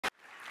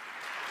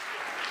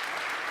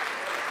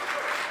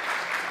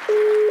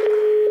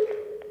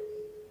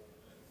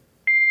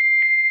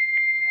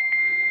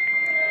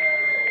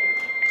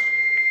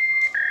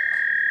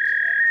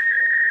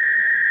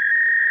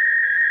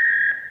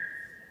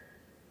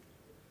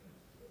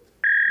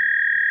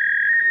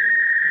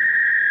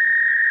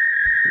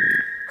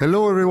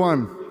Hello,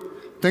 everyone.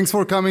 Thanks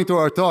for coming to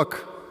our talk.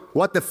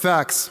 What the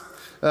facts?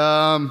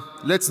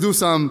 Let's do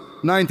some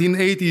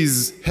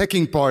 1980s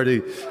hacking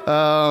party.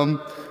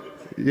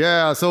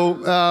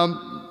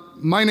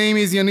 My name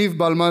is Yaniv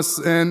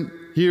Balmas, and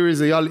here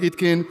is Eyal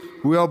Itkin.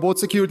 We are both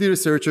security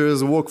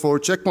researchers who work for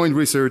Checkpoint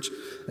Research,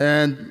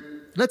 and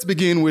let's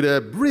begin with a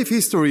brief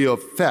history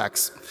of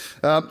facts.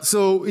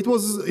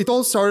 It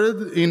all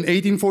started in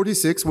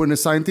 1846 when a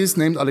scientist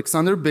named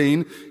Alexander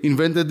Bain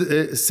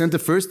sent the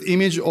first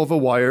image of a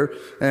wire.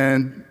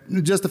 And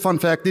just a fun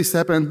fact, this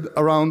happened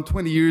around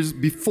 20 years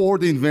before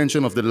the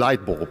invention of the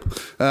light bulb.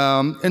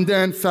 And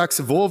then fax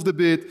evolved a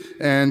bit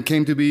and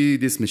came to be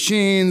these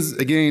machines,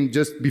 again,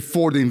 just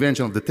before the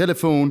invention of the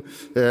telephone.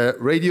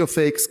 Radio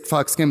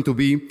fax came to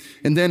be.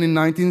 And then in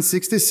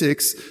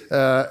 1966,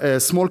 a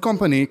small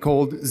company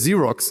called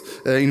Xerox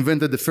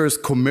invented the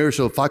first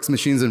commercial fax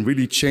machines and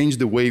really changed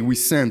the way we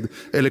send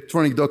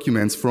electronic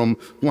documents from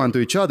one to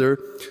each other.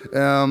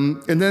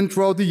 And then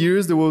throughout the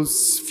years, there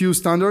was few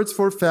standards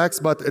for fax,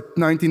 but at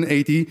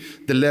 1980,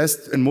 the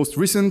last and most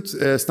recent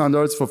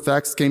standards for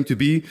fax came to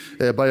be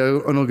by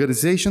an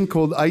organization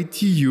called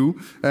ITU,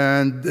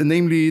 and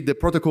namely the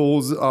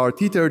protocols are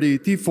T30,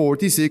 T4,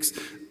 T6.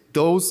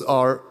 Those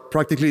are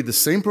practically the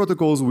same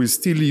protocols we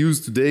still use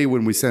today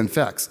when we send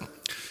fax.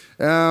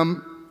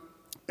 And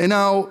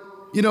now,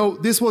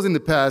 this was in the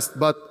past,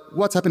 but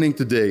what's happening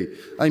today?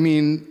 I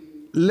mean,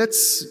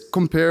 let's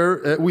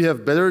compare. We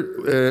have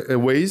better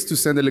ways to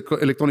send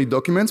electronic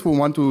documents from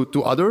one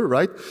to other,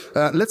 right?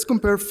 Let's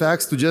compare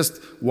fax to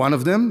just one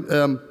of them.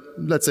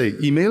 Let's say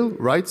email,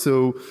 right?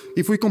 So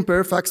if we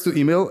compare fax to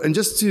email, and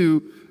just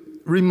to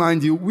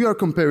remind you, we are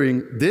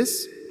comparing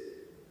this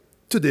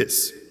to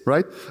this,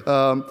 right?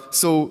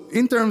 So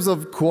in terms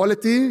of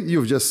quality,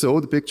 you've just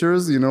saw the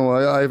pictures,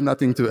 I have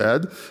nothing to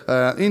add.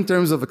 In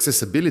terms of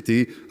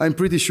accessibility, I'm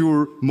pretty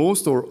sure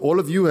most or all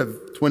of you have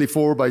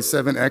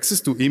 24/7 access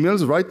to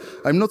emails, right?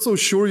 I'm not so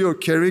sure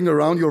you're carrying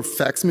around your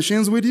fax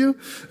machines with you.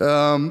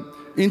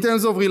 In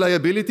terms of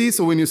reliability,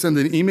 so when you send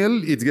an email,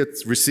 it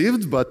gets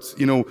received, but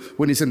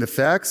when you send a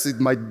fax, it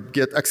might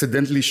get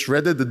accidentally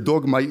shredded. The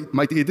dog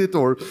might eat it,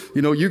 or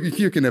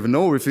you can never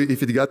know if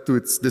it got to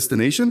its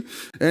destination.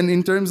 And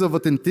in terms of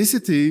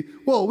authenticity,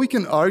 well, we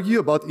can argue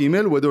about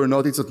email whether or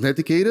not it's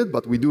authenticated,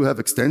 but we do have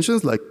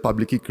extensions like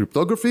public key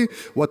cryptography.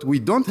 What we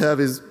don't have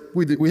is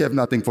we have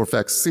nothing for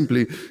fax,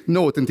 simply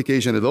no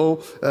authentication at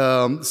all.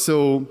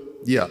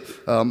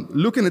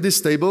 Looking at this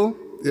table,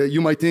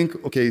 you might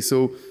think, okay,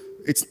 so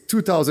it's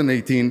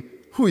 2018.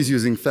 Who is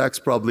using fax?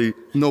 Probably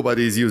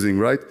nobody is using,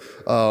 right?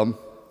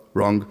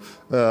 Wrong.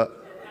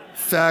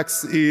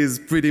 Fax is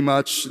pretty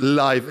much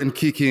live and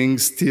kicking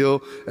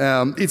still.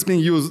 It's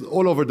being used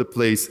all over the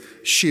place.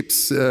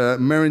 Ships,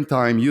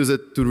 maritime use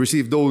it to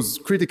receive those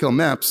critical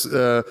maps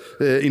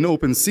in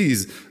open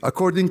seas.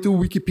 According to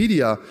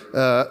Wikipedia,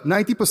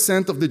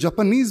 90% of the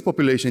Japanese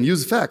population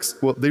use fax.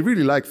 Well, they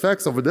really like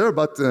fax over there,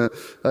 but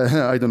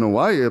I don't know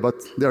why, but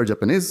they are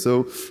Japanese,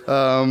 so...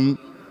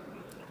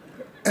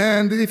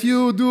 And if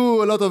you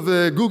do a lot of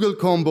Google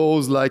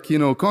combos like,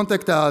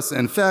 contact us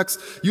and fax,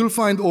 you'll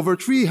find over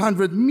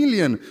 300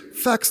 million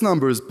fax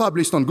numbers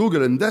published on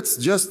Google, and that's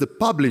just the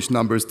published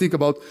numbers. Think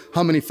about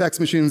how many fax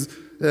machines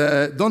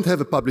don't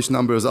have published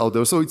numbers out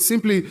there. So it's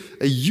simply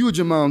a huge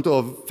amount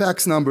of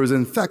fax numbers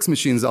and fax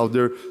machines out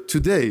there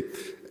today.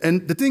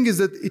 And the thing is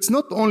that it's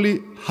not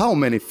only how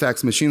many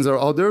fax machines are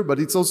out there, but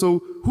it's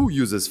also who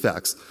uses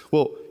fax.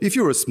 Well, if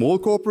you're a small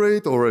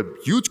corporate or a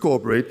huge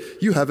corporate,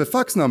 you have a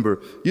fax number.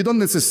 You don't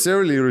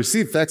necessarily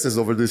receive faxes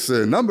over this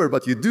number,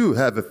 but you do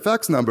have a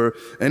fax number,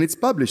 and it's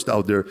published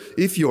out there.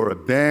 If you're a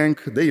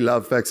bank, they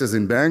love faxes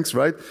in banks,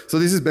 right? So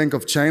this is Bank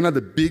of China, the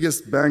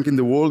biggest bank in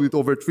the world with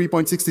over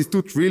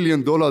 $3.62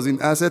 trillion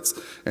in assets,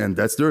 and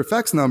that's their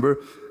fax number.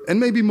 And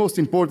maybe most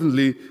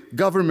importantly,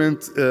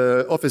 government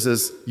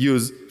offices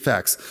use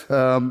fax.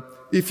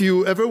 If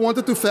you ever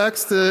wanted to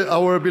fax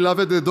our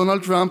beloved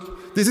Donald Trump,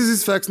 this is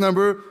his fax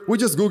number. We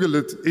just Googled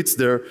it. It's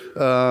there.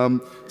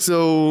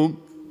 So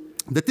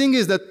the thing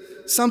is that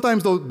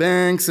sometimes those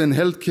banks and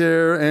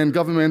healthcare and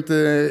government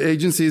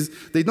agencies,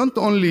 they don't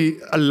only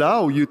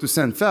allow you to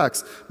send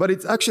fax, but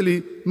it's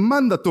actually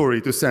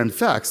mandatory to send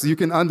fax. You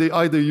can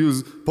either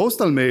use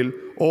postal mail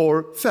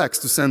or fax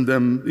to send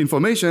them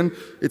information.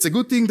 It's a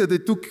good thing that they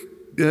took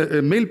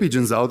mail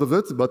pigeons out of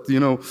it, but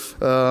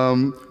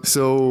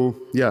so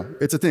yeah,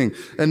 it's a thing.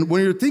 And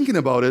when you're thinking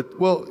about it,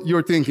 well,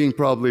 you're thinking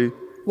probably,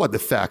 what the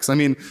fax? I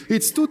mean,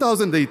 it's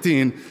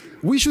 2018.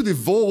 We should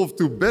evolve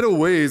to better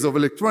ways of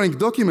electronic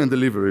document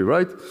delivery,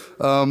 right?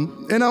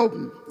 And now,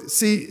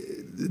 see,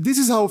 this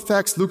is how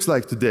fax looks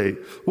like today.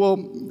 Well,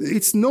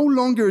 it's no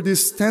longer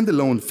these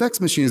standalone fax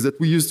machines that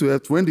we used to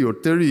have 20 or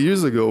 30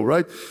 years ago,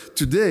 right?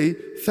 Today,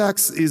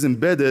 fax is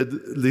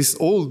embedded, these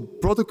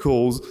old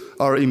protocols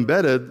are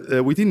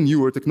embedded within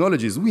newer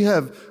technologies. We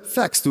have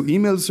fax to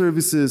email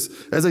services.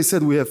 As I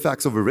said, we have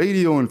fax over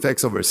radio and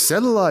fax over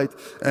satellite.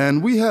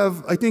 And we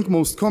have, I think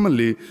most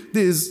commonly,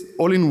 these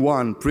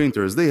all-in-one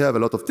printers. They have a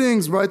lot of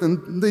things, right?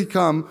 And they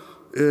come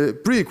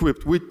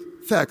pre-equipped with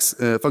fax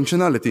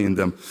functionality in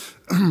them.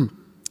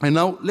 And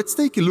now let's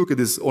take a look at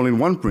these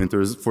all-in-one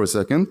printers for a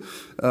second.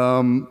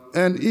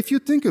 And if you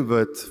think of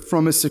it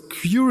from a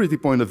security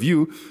point of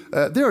view,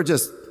 they are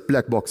just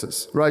black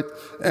boxes, right?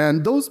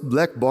 And those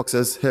black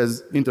boxes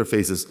has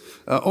interfaces.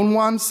 On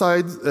one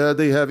side,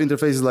 they have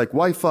interfaces like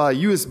Wi-Fi,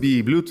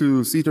 USB,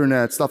 Bluetooth,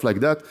 Ethernet, stuff like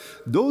that.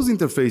 Those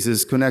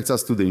interfaces connect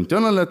us to the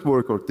internal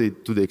network or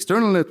to the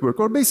external network,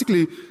 or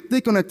basically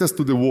they connect us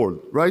to the world,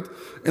 right?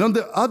 And on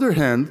the other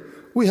hand,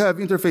 we have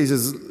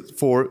interfaces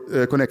for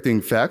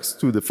connecting fax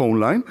to the phone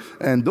line,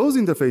 and those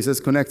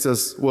interfaces connect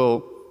us,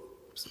 well,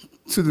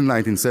 to the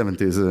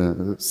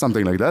 1970s,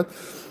 something like that.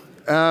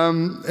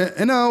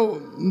 And now,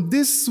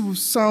 this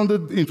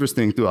sounded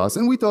interesting to us,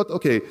 and we thought,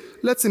 okay,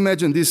 let's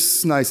imagine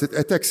this nice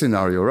attack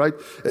scenario, right?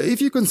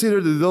 If you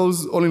consider that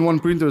those all-in-one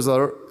printers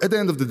are, at the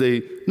end of the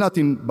day,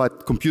 nothing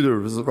but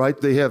computers, right?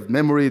 They have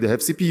memory, they have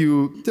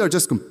CPU, they're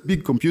just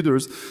big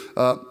computers.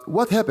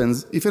 What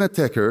happens if an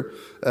attacker,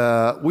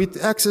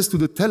 with access to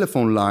the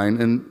telephone line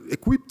and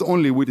equipped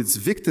only with its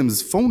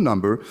victim's phone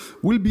number,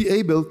 will be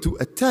able to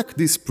attack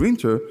this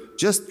printer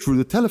just through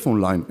the telephone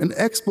line and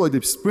exploit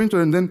this printer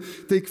and then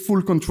take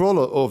full control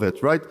of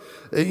it, right?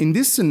 In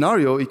this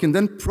scenario, it can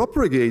then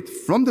propagate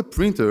from the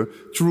printer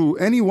through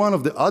any one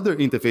of the other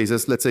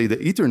interfaces, let's say the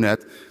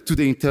Ethernet, to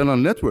the internal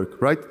network,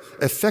 right?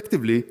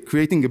 Effectively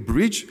creating a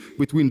bridge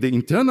between the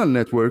internal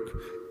network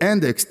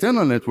and the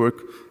external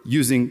network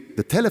using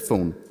the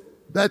telephone.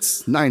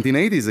 That's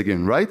 1980s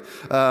again, right?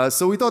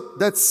 So we thought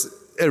that's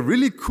a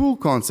really cool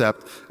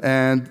concept,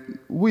 and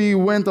we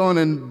went on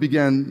and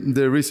began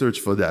the research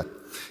for that.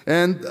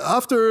 And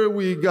after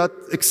we got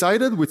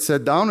excited, we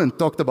sat down and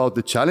talked about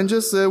the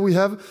challenges we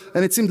have,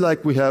 and it seemed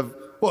like we have,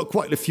 well,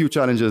 quite a few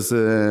challenges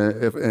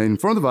in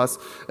front of us,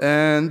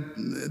 and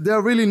they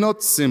are really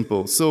not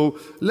simple. So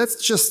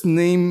let's just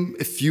name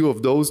a few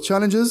of those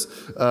challenges.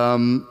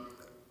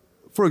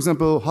 For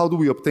example, how do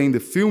we obtain the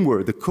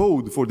firmware, the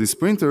code for this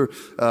printer?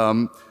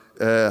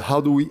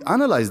 How do we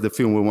analyze the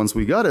firmware once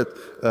we got it?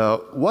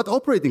 What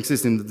operating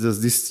system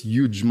does these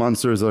huge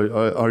monsters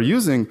are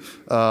using?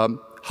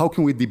 How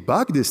can we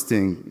debug this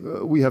thing?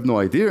 We have no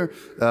idea.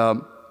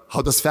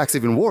 How does fax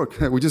even work?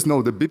 We just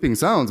know the beeping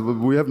sounds, but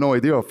we have no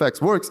idea how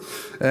fax works.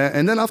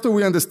 And then after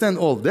we understand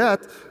all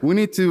that, we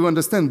need to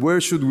understand where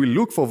should we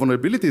look for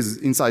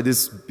vulnerabilities inside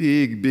this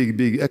big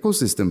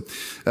ecosystem.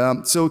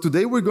 So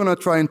today we're going to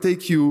try and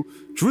take you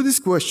through these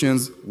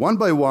questions one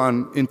by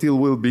one until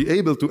we'll be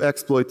able to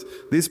exploit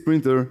this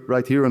printer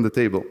right here on the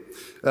table.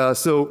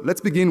 So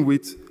let's begin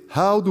with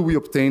how do we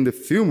obtain the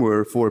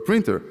firmware for a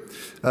printer?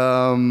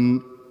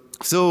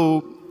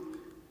 So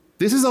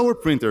this is our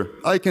printer.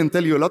 I can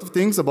tell you a lot of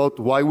things about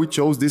why we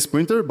chose this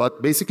printer,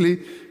 but basically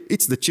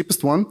it's the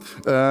cheapest one.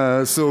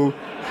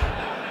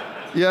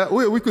 Yeah,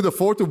 we could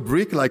afford to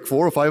brick like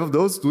 4 or 5 of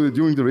those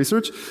during the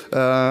research.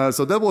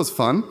 So that was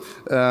fun.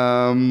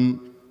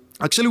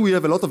 Actually, we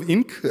have a lot of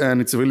ink,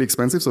 and it's really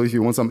expensive. So if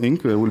you want some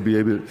ink, we'll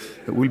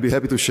be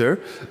happy to share.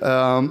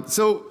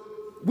 So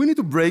we need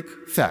to break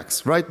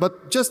fax, right?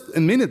 But just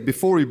a minute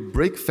before we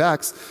break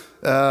fax,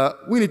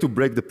 we need to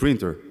break the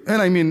printer.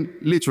 And I mean,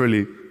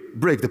 literally,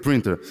 break the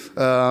printer.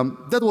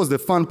 That was the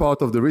fun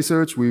part of the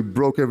research. We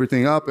broke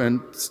everything up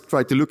and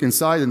tried to look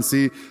inside and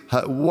see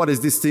what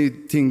is this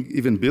thing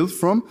even built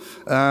from.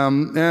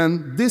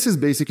 And this is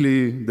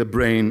basically the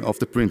brain of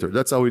the printer.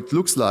 That's how it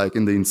looks like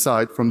in the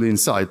inside, from the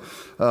inside.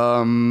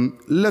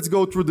 Let's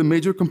go through the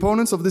major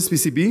components of this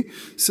PCB.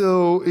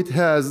 So it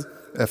has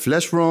a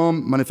flash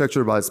ROM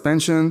manufactured by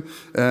Spansion,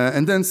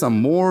 and then some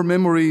more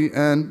memory.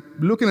 And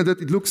looking at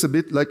it, it looks a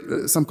bit like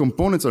some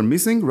components are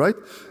missing, right?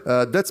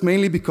 That's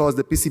mainly because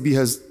the PCB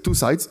has 2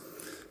 sides.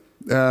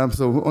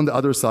 So on the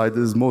other side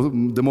is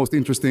the most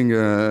interesting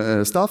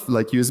stuff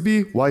like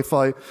USB,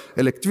 Wi-Fi,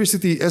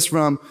 electricity,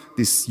 SRAM,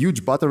 this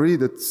huge battery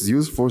that's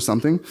used for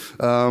something,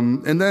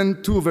 and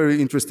then 2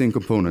 very interesting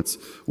components.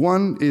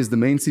 One is the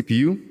main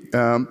CPU.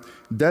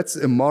 That's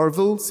a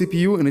Marvel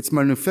CPU, and it's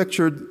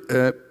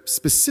manufactured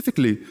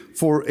specifically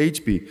for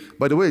HP.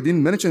 By the way, I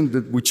didn't mention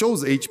that we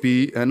chose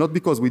HP, not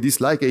because we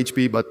dislike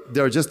HP, but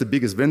they're just the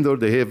biggest vendor.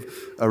 They have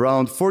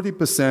around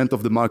 40%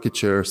 of the market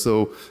share,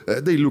 so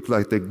they look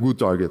like a good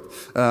target.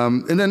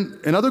 And then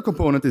another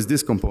component is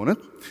this component,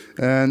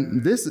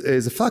 and this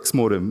is a fax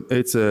modem.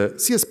 It's a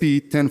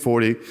CSP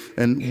 1040,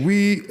 and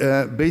we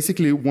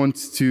basically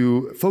want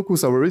to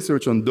focus our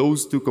research on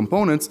those 2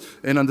 components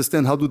and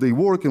understand how do they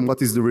work and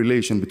what is the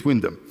relation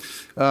between them.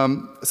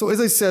 So as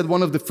I said,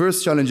 one of the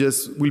first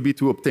challenges will be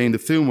to obtain the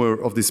firmware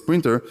of this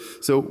printer.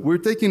 So we're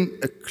taking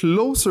a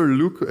closer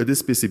look at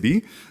this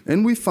PCB,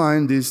 and we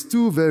find these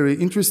 2 very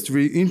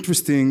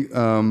interesting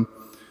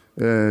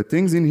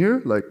things in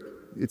here, like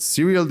it's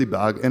serial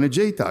debug and a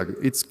JTAG.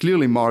 It's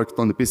clearly marked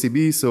on the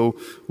PCB, so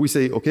we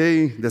say,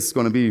 okay, that's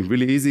going to be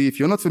really easy. If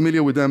you're not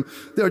familiar with them,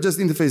 they are just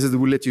interfaces that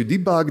will let you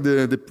debug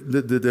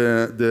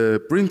the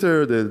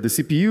printer, the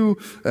CPU,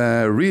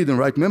 read and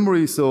write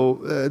memory. So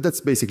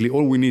that's basically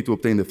all we need to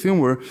obtain the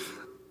firmware.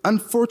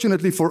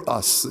 Unfortunately for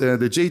us,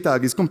 the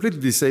JTAG is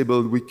completely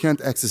disabled. We can't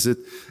access it.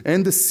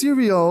 And the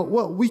serial,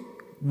 well,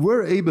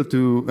 were able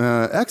to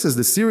access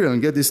the serial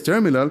and get this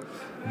terminal,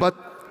 but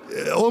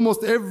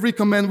almost every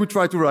command we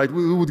try to write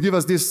would give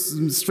us this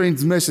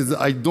strange message,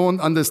 I don't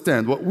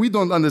understand. Well, we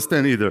don't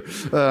understand either.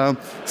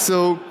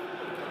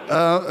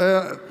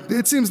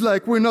 It seems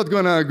like we're not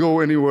going to go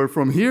anywhere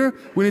from here.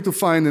 We need to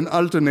find an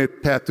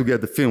alternate path to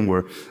get the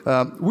firmware.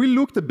 We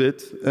looked a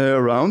bit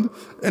around,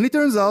 and it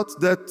turns out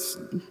that,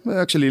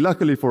 actually,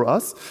 luckily for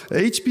us,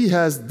 HP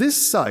has this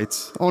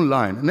site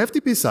online, an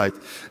FTP site,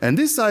 and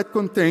this site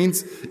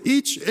contains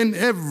each and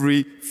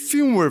every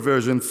firmware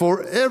version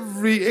for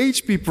every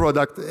HP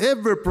product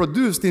ever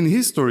produced in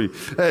history.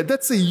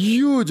 That's a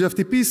huge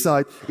FTP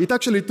site. It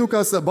actually took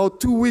us about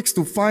 2 weeks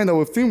to find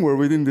our firmware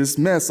within this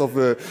mess of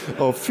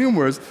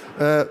firmwares.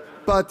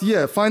 But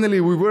yeah, finally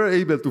we were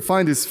able to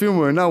find this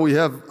firmware. Now we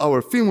have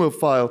our firmware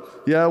file.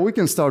 Yeah, we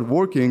can start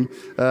working.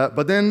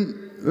 But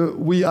then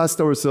we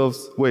asked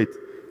ourselves, wait,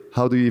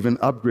 how do you even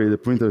upgrade a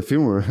printer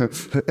firmware?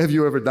 Have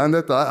you ever done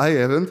that? I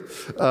haven't.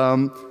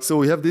 So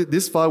we have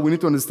this file. We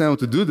need to understand how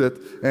to do that.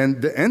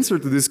 And the answer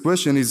to this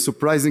question is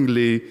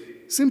surprisingly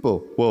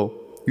simple. Well,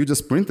 you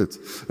just print it.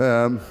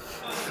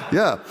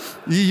 Yeah,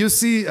 you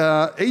see,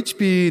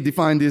 HP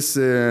defined this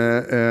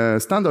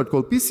standard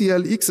called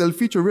PCL XL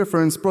Feature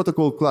Reference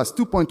Protocol Class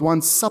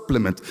 2.1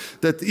 Supplement,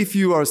 that if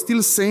you are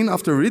still sane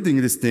after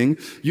reading this thing,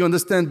 you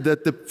understand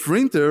that the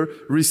printer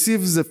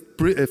receives a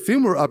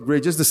firmware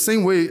upgrade just the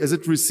same way as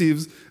it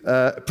receives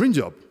a print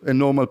job, a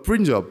normal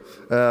print job.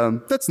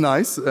 That's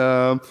nice.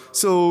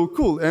 So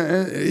cool.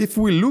 If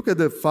we look at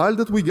the file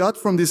that we got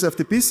from this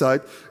FTP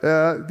site,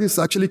 this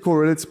actually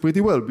correlates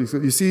pretty well.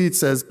 Because you see it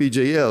says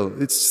PJL.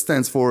 It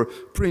stands for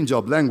print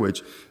job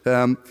language.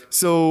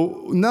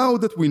 So now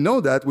that we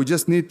know that, we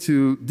just need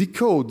to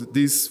decode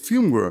this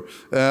firmware.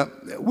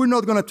 We're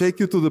not going to take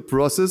you to the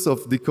process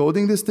of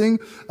decoding this thing.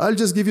 I'll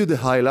just give you the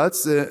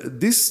highlights.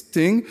 This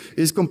thing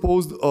is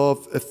composed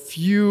of a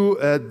few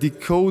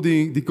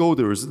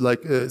decoders,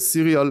 like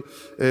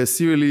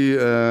serially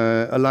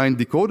aligned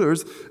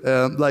decoders,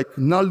 like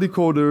null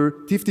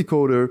decoder, TIFF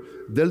decoder,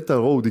 delta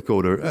row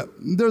decoder.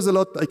 There's a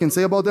lot I can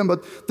say about them,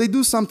 but they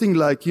do something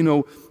like, you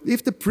know,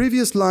 if the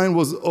previous line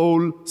was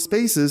all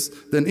spaces,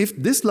 then if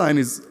this line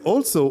is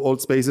also all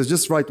spaces,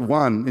 just write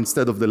one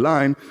instead of the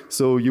line,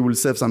 so you will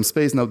save some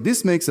space. Now,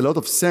 this makes a lot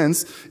of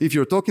sense if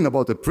you're talking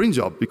about a print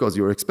job, because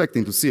you're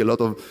expecting to see a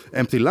lot of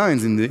empty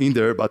lines in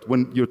there, but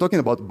when you're talking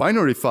about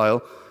binary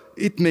file,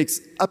 it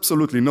makes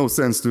absolutely no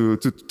sense to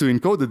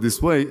encode it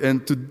this way.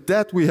 And to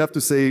that we have to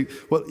say,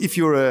 well, if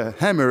you're a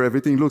hammer,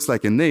 everything looks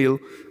like a nail.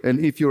 And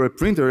if you're a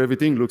printer,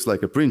 everything looks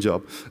like a print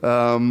job.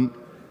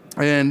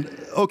 And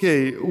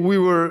okay, we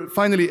were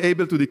finally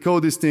able to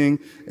decode this thing,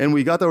 and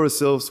we got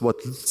ourselves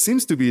what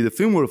seems to be the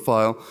firmware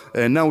file,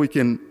 and now we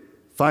can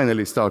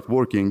finally start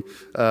working.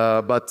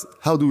 But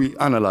how do we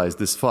analyze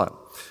this file?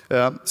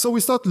 So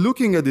we start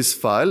looking at this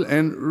file,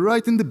 and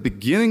right in the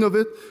beginning of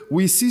it,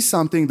 we see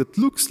something that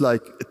looks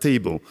like a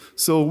table.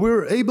 So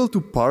we're able to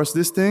parse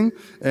this thing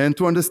and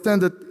to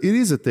understand that it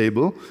is a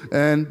table,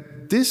 and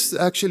this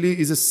actually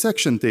is a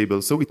section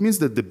table. So it means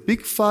that the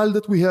big file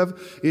that we have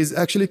is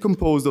actually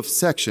composed of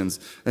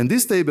sections. And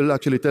this table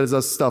actually tells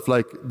us stuff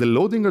like the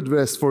loading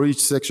address for each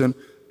section,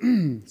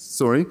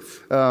 sorry,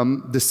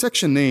 the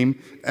section name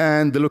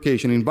and the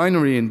location in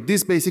binary, and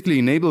this basically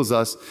enables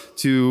us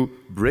to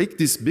break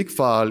this big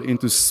file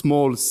into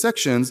small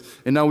sections,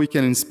 and now we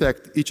can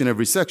inspect each and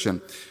every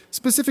section.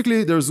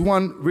 Specifically, there's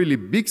one really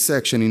big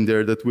section in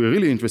there that we're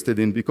really interested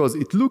in because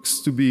it looks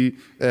to be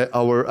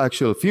our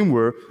actual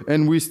firmware,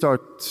 and we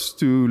start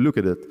to look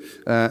at it.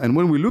 And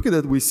when we look at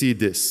it, we see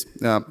this.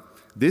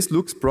 This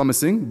looks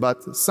promising,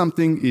 but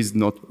something is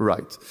not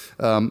right.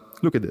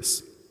 Look at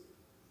this.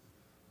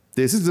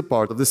 This is the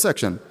part of the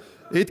section.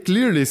 It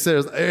clearly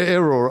says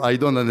error, I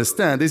don't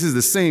understand. This is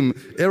the same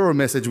error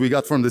message we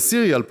got from the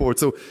serial port.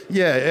 So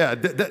yeah,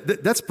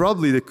 that's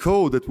probably the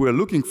code that we're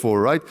looking for,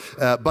 right?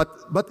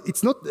 But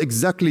it's not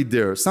exactly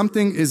there.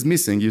 Something is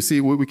missing. You see,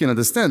 we can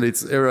understand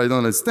it's error, I don't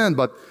understand,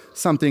 but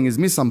something is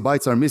missing, some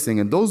bytes are missing,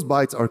 and those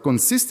bytes are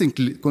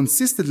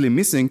consistently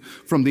missing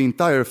from the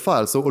entire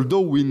file. So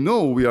although we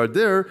know we are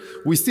there,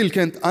 we still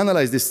can't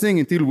analyze this thing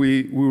until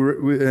we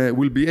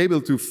will be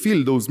able to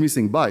fill those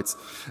missing bytes.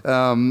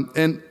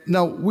 And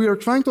now we are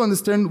trying to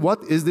understand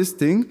what is this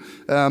thing.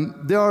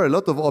 There are a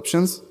lot of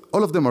options.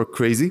 All of them are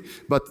crazy,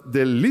 but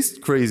the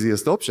least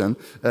craziest option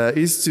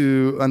is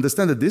to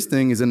understand that this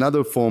thing is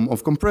another form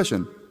of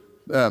compression.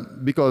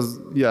 Because,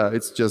 yeah,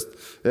 it's just,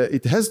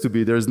 it has to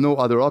be, there's no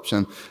other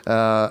option.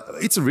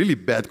 It's a really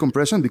bad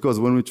compression because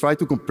when we try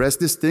to compress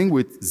this thing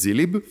with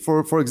zlib,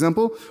 for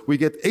example, we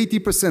get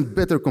 80%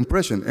 better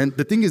compression. And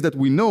the thing is that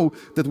we know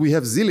that we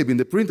have zlib in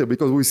the printer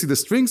because we see the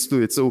strings to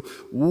it. So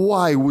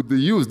why would they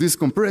use this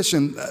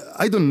compression?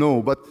 I don't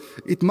know, but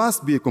it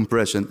must be a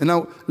compression. And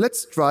now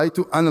let's try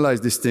to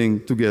analyze this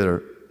thing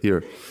together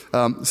here.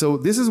 So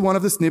this is one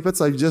of the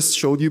snippets I just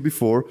showed you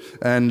before,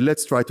 and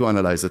let's try to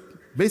analyze it.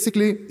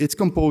 Basically, it's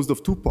composed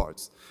of two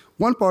parts.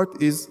 One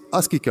part is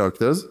ASCII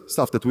characters,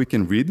 stuff that we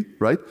can read,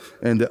 right?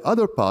 And the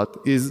other part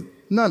is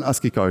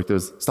non-ASCII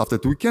characters, stuff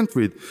that we can't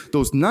read.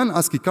 Those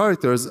non-ASCII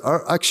characters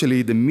are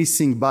actually the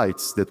missing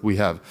bytes that we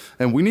have.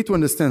 And we need to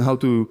understand how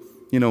to,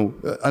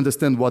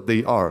 understand what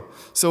they are.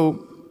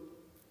 So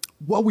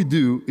what we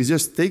do is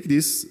just take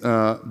this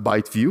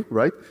byte view,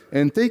 right,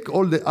 and take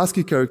all the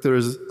ASCII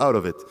characters out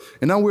of it.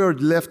 And now we are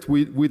left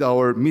with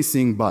our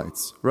missing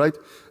bytes, right?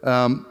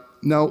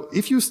 Now,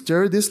 if you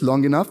stare this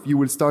long enough, you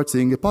will start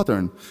seeing a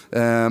pattern.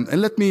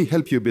 And let me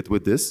help you a bit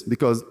with this,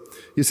 because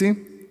you see,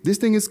 this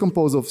thing is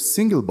composed of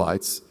single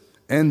bytes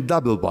and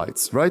double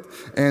bytes, right?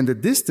 And the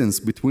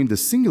distance between the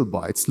single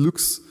bytes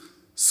looks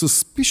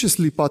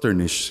suspiciously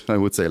patternish, I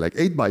would say, like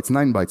 8 bytes,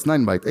 9 bytes,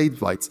 9 bytes, 8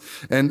 bytes.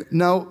 And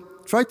now,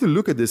 try to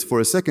look at this for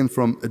a second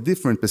from a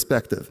different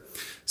perspective.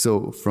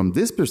 So from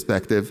this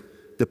perspective,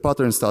 the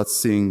pattern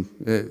starts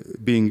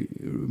being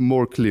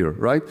more clear,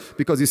 right?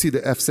 Because you see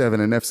the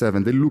F7 and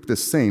F7, they look the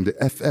same. The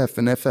FF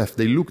and FF,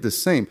 they look the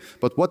same.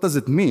 But what does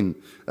it mean?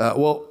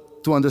 Well,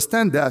 to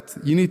understand that,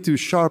 you need to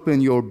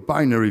sharpen your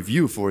binary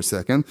view for a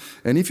second.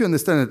 And if you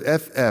understand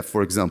that FF,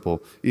 for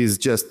example, is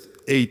just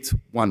 8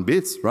 1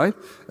 bits, right?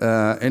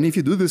 And if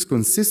you do this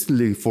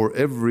consistently for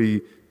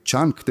every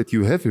chunk that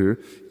you have here,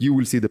 you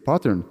will see the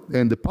pattern.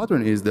 And the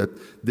pattern is that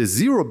the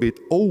 0 bit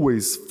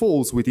always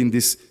falls within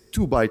this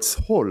 2 bytes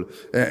hole.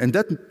 And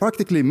that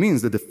practically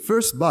means that the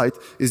first byte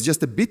is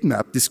just a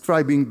bitmap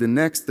describing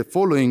the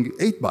following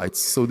 8 bytes.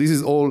 So this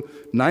is all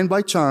 9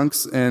 byte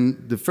chunks, and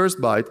the first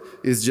byte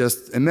is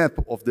just a map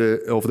of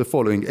the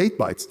following 8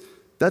 bytes.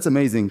 That's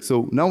amazing.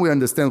 So now we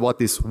understand what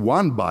this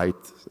 1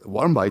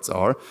 bytes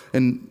are,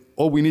 and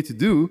all we need to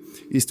do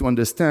is to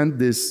understand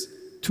this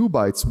 2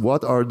 bytes.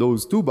 What are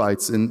those 2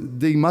 bytes?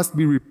 And they must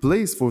be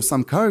replaced for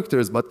some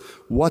characters, but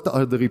what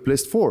are they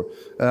replaced for?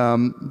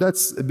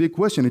 That's a big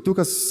question. It took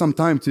us some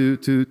time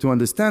to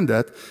understand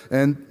that.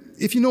 And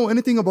if you know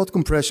anything about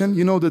compression,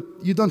 you know that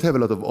you don't have a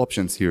lot of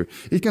options here.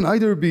 It can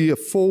either be a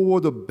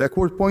forward or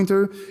backward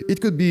pointer, it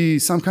could be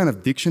some kind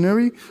of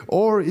dictionary,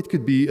 or it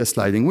could be a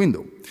sliding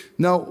window.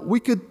 Now, we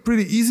could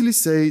pretty easily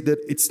say that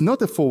it's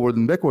not a forward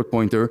and backward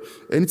pointer,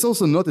 and it's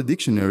also not a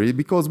dictionary,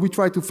 because we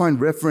try to find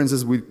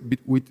references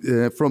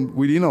from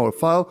within our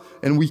file,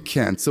 and we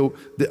can't. So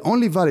the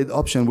only valid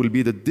option will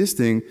be that this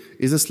thing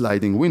is a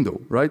sliding window,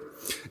 right?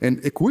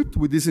 And equipped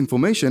with this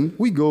information,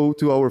 we go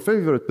to our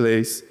favorite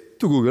place,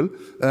 to Google,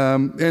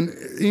 and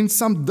in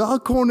some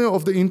dark corner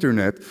of the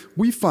internet,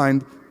 we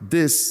find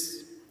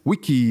this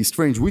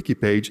strange wiki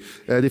page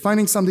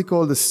defining something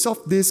called the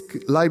soft disk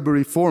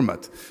library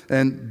format.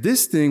 And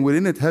this thing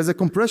within it has a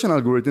compression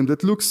algorithm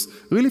that looks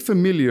really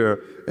familiar,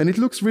 and it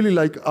looks really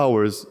like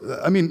ours.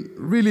 I mean,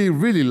 really,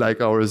 really like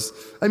ours.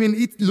 I mean,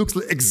 it looks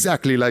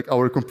exactly like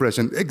our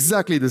compression,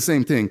 exactly the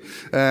same thing.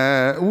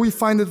 We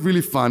find it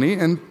really funny,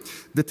 and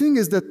the thing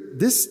is that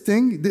this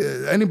thing,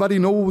 anybody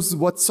knows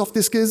what soft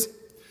disk is?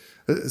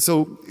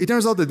 So it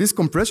turns out that this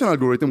compression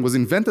algorithm was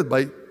invented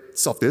by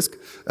Softdisk,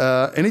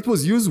 and it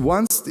was used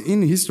once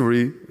in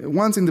history,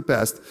 once in the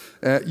past.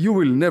 You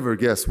will never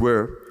guess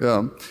where.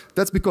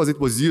 That's because it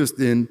was used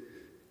in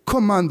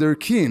Commander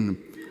Keen.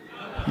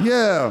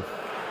 Yeah.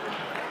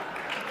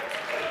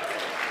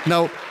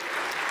 Now,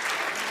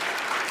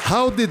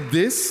 how did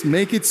this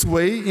make its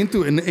way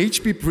into an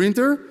HP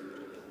printer?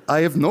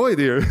 I have no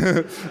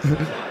idea.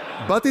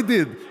 But it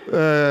did.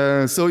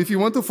 So if you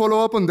want to follow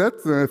up on that,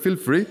 feel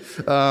free.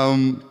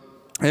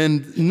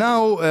 And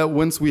now,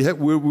 once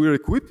we're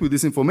equipped with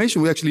this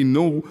information, we actually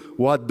know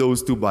what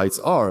those 2 bytes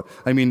are.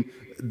 I mean,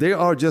 they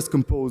are just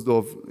composed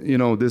of,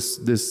 this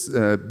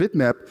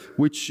bitmap,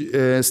 which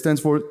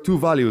stands for 2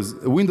 values,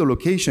 a window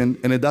location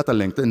and a data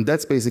length. And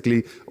that's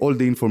basically all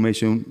the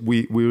information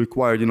we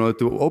required in order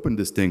to open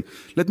this thing.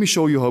 Let me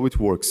show you how it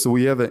works. So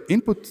we have an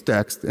input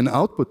text, an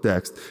output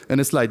text, and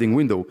a sliding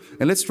window.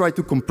 And let's try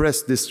to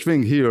compress this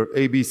string here,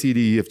 A, B, C,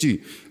 D, E, F,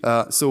 G.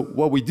 So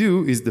what we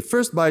do is the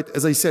first byte,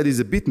 as I said, is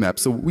a bitmap.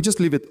 So we just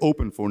leave it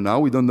open for now.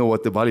 We don't know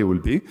what the value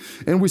will be.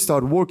 And we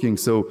start working.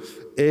 So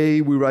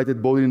A, we write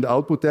it both in the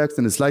output text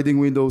and the sliding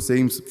window,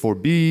 same for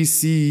B,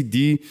 C,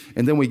 D,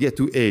 and then we get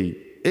to A.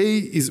 A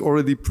is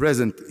already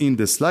present in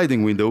the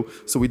sliding window,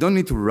 so we don't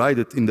need to write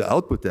it in the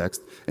output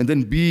text. And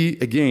then B,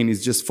 again,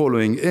 is just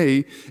following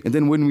A. And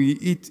then when we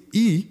hit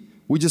E,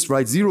 we just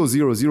write 0,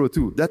 0, 0,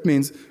 2. That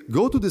means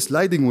go to the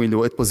sliding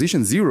window at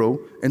position 0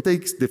 and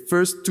take the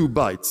first 2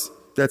 bytes.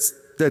 That's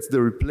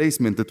the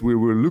replacement that we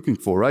were looking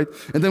for, right?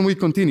 And then we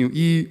continue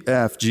E,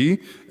 F, G,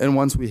 and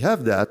once we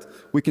have that,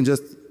 we can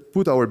just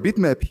put our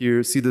bitmap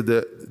here, see that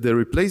the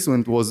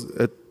replacement was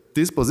at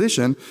this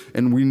position,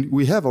 and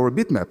we have our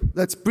bitmap.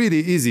 That's pretty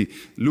easy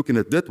looking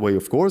at that way,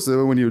 of course.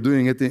 When you're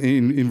doing it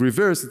in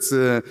reverse, it's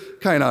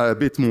kind of a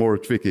bit more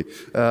tricky.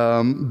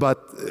 But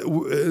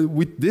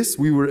with this,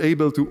 we were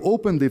able to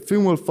open the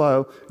firmware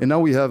file, and now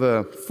we have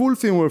a full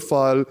firmware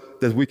file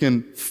that we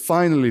can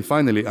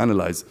finally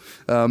analyze.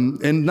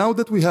 And now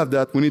that we have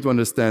that, we need to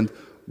understand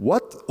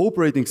what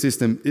operating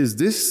system is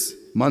this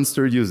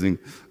monster using.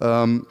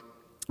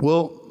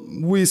 Well,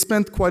 we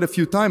spent quite a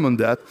few time on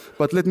that,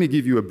 but let me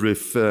give you a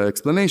brief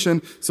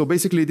explanation. So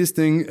basically this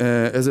thing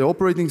has an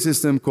operating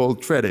system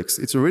called ThreadX.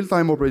 It's a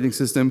real-time operating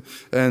system,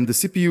 and the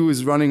CPU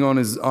is running on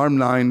its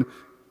ARM9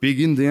 big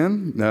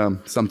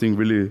Indian, something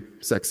really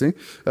sexy.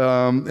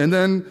 And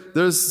then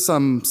there's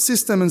some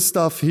system and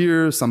stuff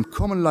here, some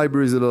common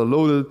libraries that are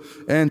loaded,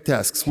 and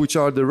tasks, which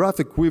are the rough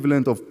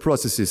equivalent of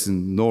processes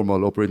in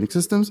normal operating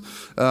systems.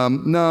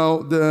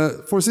 Now,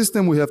 for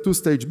system, we have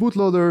two-stage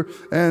bootloader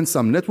and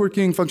some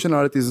networking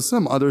functionalities and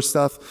some other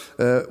stuff.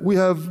 We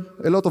have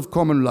a lot of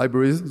common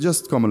libraries,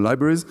 just common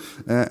libraries,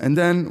 and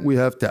then we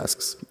have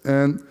tasks.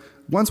 And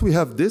once we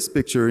have this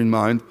picture in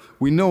mind,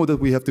 we know that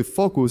we have to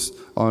focus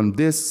on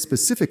these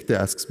specific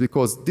tasks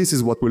because this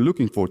is what we're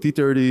looking for.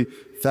 T30,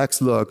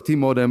 fax log,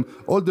 T-modem,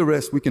 all the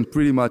rest we can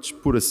pretty much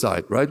put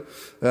aside, right?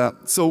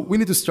 So we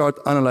need to start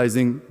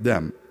analyzing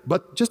them.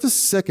 But just a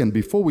second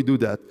before we do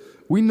that,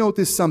 we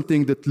notice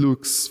something that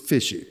looks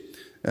fishy.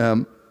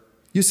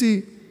 You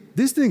see,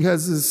 this thing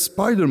has a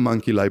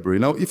SpiderMonkey library.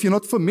 Now, if you're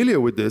not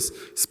familiar with this,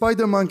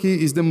 SpiderMonkey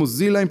is the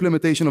Mozilla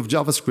implementation of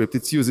JavaScript.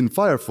 It's used in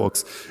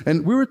Firefox.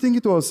 And we were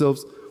thinking to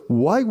ourselves,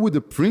 why would a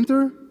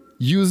printer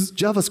use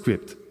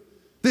JavaScript?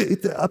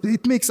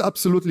 It makes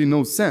absolutely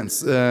no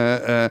sense.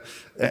 And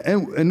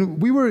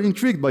we were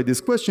intrigued by this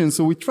question,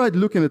 so we tried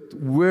looking at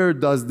where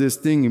does this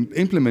thing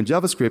implement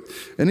JavaScript.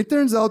 And it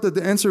turns out that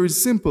the answer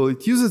is simple.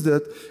 It uses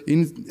that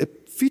in a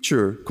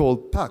feature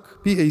called PAC,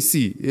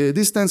 P-A-C.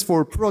 This stands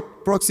for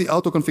Proxy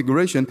Auto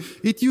Configuration.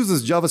 It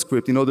uses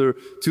JavaScript in order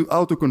to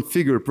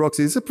auto-configure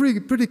proxies. It's a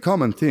pretty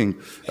common thing.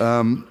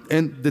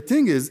 And the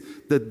thing is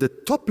that the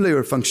top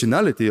layer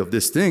functionality of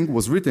this thing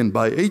was written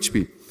by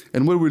HP.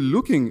 And when we're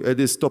looking at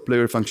this top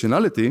layer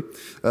functionality,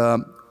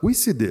 we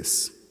see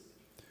this.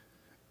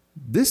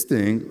 This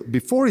thing,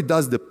 before it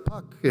does the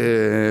PAC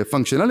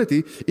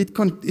functionality,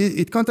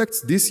 it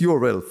contacts this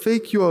URL,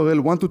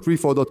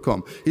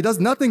 fakeurl1234.com. It does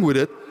nothing with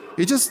it.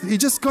 It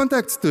just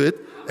contacts to it,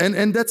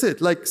 and that's it.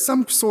 Like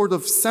some sort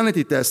of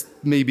sanity test,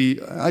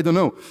 maybe, I don't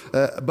know.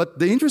 But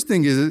the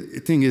interesting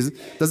thing is,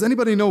 does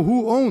anybody know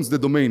who owns the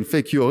domain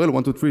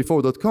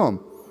fakeurl1234.com?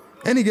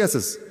 Any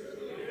guesses?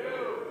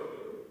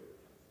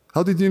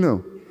 How did you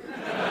know?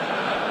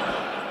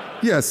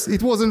 Yes,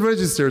 it wasn't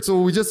registered,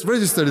 so we just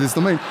registered this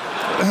domain.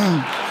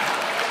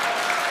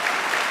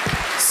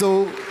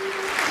 So,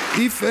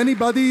 if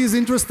anybody is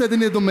interested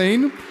in a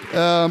domain,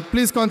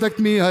 please contact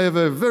me. I have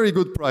a very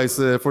good price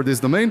for this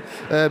domain.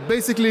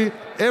 Basically,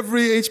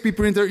 every HP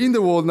printer in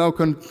the world now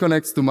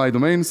connects to my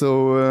domain,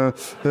 so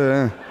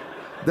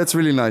that's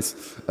really nice.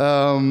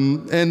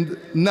 And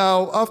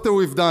now, after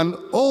we've done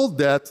all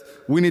that,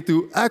 we need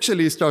to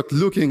actually start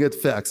looking at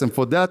facts. And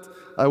for that,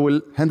 I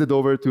will hand it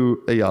over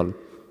to Eyal.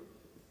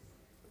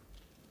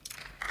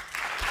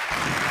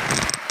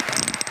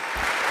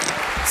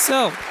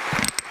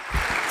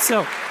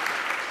 So,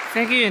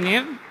 thank you,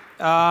 Yaniv.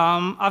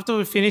 After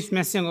we finish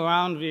messing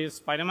around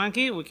with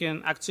SpiderMonkey, we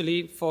can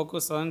actually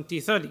focus on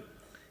T30.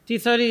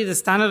 T30 is a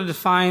standard that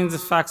defines the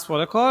fax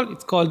protocol.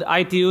 It's called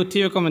ITU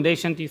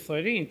T-Recommendation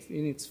T30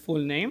 in its full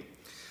name.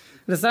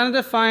 The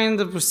standard defines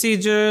the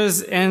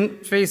procedures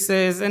and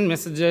traces and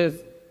messages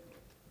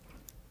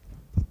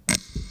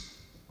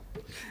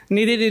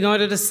needed in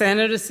order to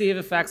send or receive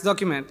a fax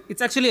document.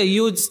 It's actually a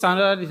huge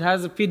standard. It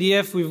has a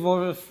PDF with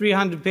over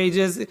 300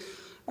 pages.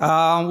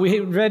 We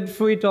read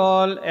through it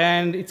all,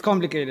 and it's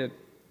complicated.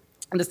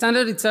 And the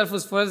standard itself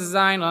was first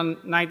designed on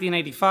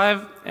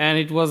 1985, and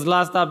it was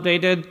last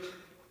updated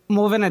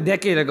more than a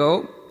decade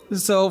ago.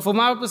 So from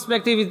our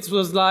perspective, it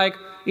was like,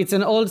 it's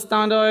an old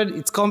standard,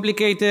 it's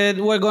complicated,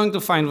 we're going to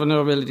find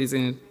vulnerabilities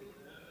in it.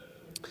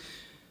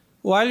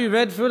 While we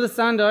read through the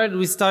standard,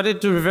 we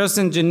started to reverse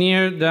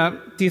engineer the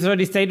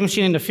T30 state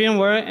machine in the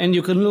firmware, and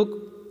you can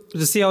look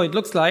to see how it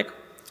looks like.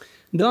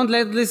 Don't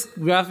let this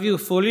graph view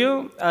fool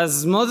you,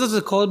 as most of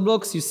the code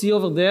blocks you see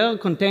over there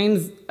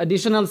contains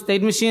additional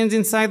state machines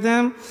inside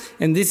them,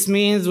 and this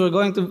means we're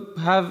going to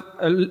have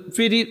a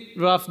pretty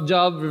rough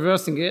job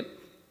reversing it.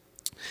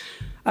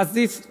 As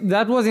if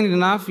that wasn't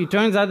enough, it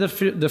turns out the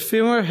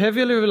firmware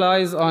heavily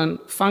relies on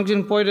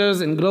function pointers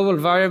and global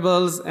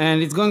variables,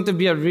 and it's going to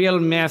be a real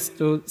mess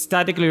to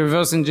statically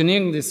reverse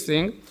engineering this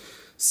thing.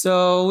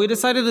 So we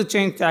decided to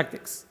change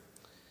tactics.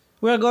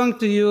 We are going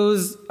to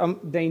use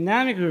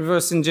dynamic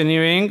reverse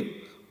engineering.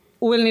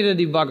 We'll need a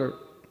debugger.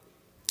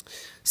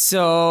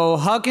 So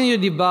how can you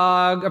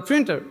debug a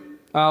printer?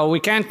 We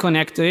can't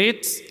connect to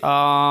it.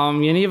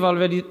 Yaniv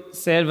already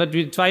said that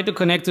we tried to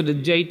connect to the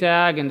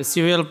JTAG and the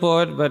serial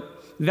port, but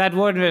that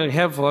wasn't very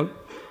helpful.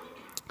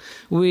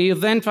 We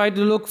then tried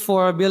to look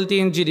for a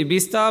built-in GDB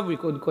stub we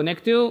could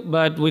connect to,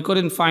 but we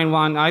couldn't find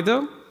one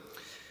either.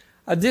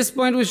 At this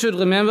point, we should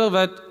remember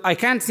that I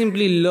can't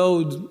simply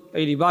load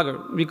a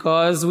debugger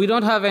because we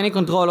don't have any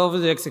control over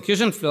the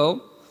execution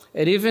flow.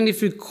 And even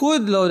if we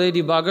could load a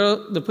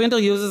debugger, the printer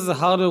uses a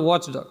hardware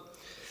watchdog.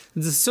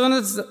 As soon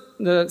as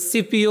the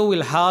CPU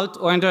will halt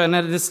or enter an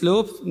this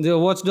loop, the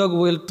watchdog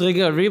will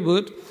trigger a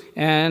reboot,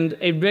 and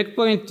a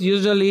breakpoint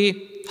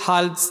usually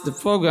halts the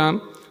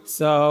program.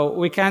 So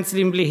we can't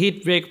simply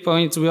hit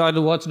breakpoints without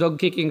the watchdog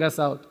kicking us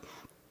out.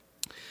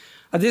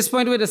 At this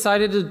point, we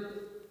decided to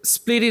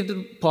split it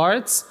into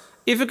parts.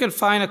 If we could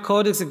find a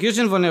code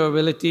execution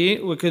vulnerability,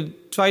 we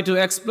could try to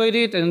exploit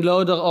it and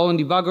load our own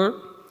debugger.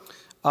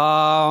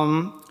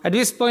 At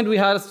this point, we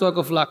had a stroke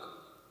of luck.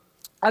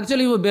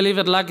 Actually, we believe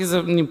that luck is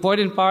an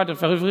important part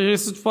of every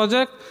research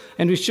project,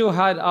 and we sure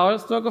had our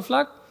stroke of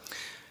luck.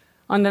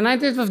 On the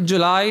 19th of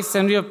July,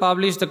 Sandria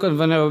published a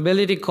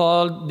vulnerability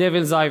called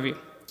Devil's Ivy.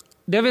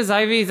 Devil's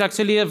Ivy is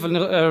actually a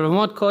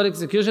remote code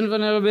execution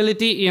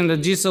vulnerability in the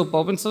GSOAP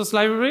open source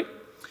library.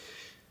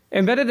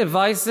 Embedded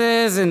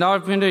devices, and our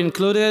printer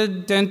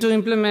included, tend to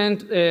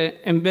implement an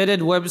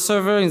embedded web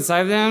server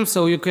inside them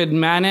so you could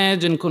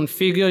manage and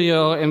configure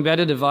your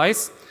embedded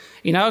device.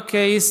 In our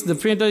case, the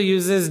printer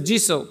uses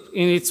GSOAP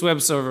in its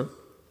web server.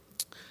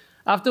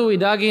 After we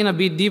dug in a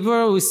bit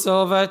deeper, we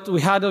saw that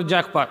we had a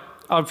jackpot.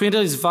 Our printer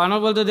is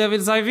vulnerable to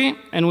Devil's Ivy,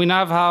 and we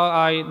now have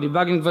a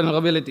debugging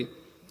vulnerability.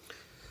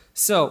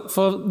 So,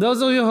 for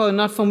those of you who are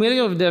not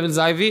familiar with Devil's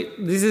Ivy,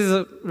 this is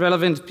a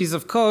relevant piece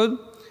of code,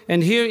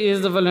 and here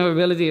is the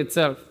vulnerability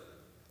itself.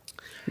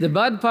 The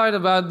bad part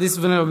about this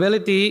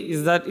vulnerability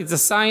is that it's a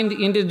signed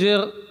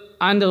integer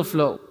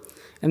underflow,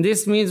 and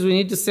this means we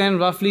need to send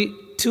roughly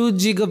 2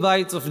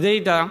 gigabytes of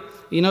data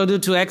in order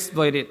to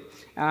exploit it.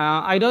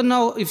 I don't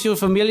know if you're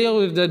familiar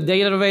with the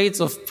data rates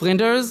of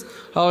printers.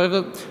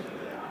 However,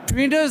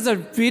 printers are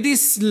pretty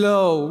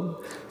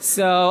slow.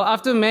 So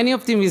after many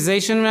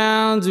optimization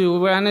rounds, we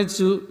managed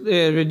to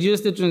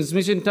reduce the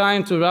transmission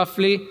time to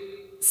roughly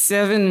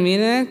 7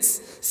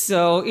 minutes.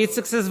 So each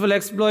successful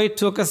exploit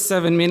took us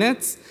 7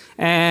 minutes.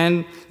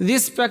 And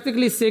this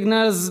practically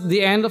signals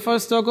the end of our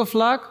stroke of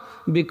luck,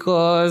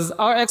 because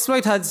our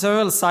exploit had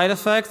several side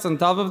effects on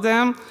top of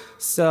them.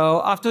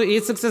 So after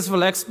each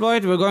successful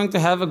exploit, we're going to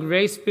have a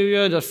grace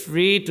period of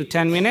 3 to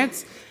 10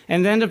 minutes,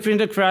 and then the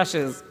printer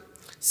crashes.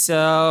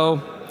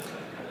 So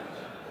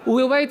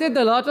we waited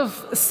a lot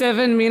of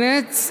 7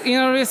 minutes in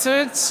our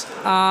research,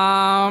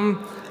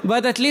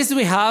 but at least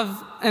we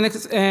have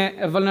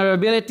a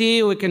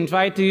vulnerability. We can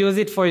try to use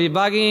it for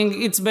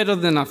debugging. It's better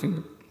than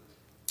nothing.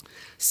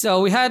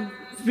 So we had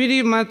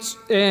pretty much,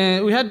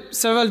 we had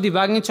several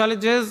debugging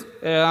challenges,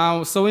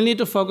 so we need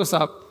to focus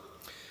up.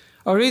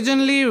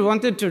 Originally, we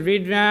wanted to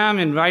read RAM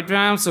and write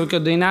RAM so we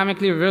could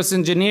dynamically reverse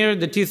engineer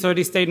the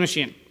T30 state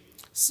machine.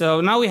 So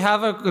now we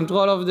have a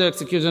control of the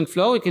execution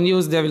flow. We can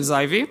use Devil's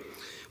Ivy.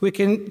 We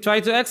can try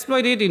to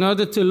exploit it in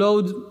order to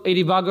load a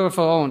debugger of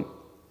our own.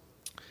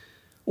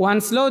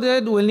 Once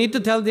loaded, we'll need to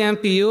tell the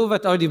MPU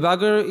that our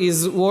debugger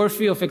is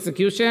worthy of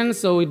execution,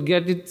 so it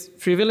gets its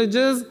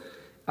privileges.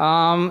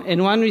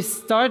 And when we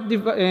start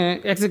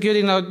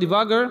executing our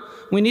debugger,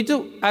 we need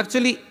to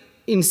actually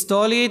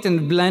install it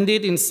and blend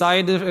it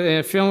inside the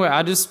firmware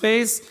address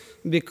space,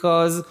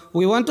 because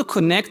we want to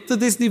connect to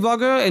this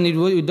debugger and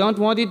we don't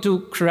want it to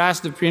crash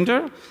the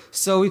printer.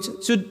 So it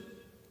should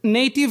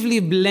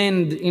natively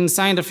blend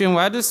inside the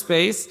firmware address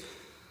space.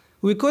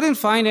 We couldn't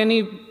find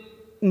any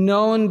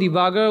known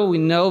debugger we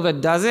know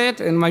that does it,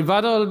 and my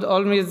brother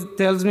always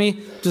tells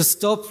me to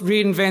stop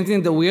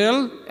reinventing the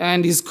wheel,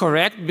 and he's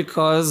correct,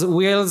 because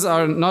wheels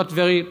are not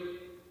very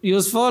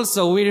useful,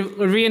 so we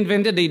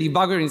reinvented a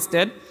debugger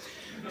instead.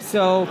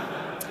 So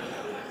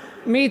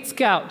meet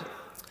Scout.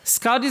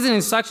 Scout is an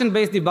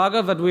instruction-based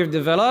debugger that we've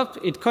developed.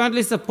 It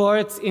currently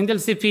supports Intel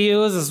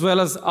CPUs as well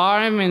as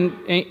ARM, and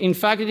in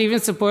fact it even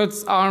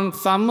supports ARM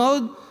thumb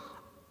mode.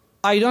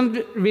 I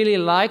don't really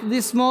like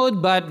this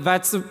mode, but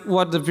that's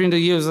what the printer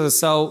uses,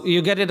 so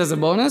you get it as a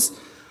bonus.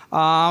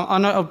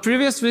 On our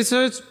previous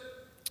research,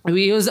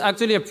 we used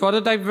actually a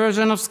prototype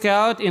version of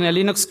Scout in a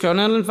Linux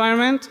kernel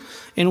environment,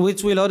 in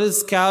which we loaded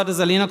Scout as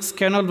a Linux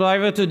kernel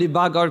driver to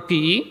debug our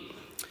PE.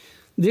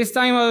 This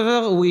time,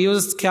 however, we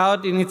used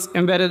Scout in its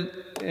embedded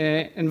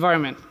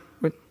environment.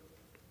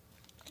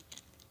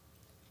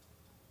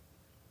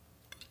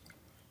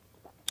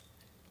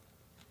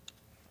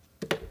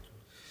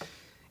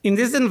 In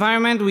this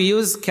environment, we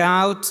use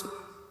Scout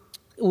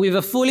with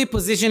a fully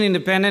position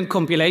independent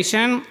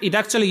compilation. It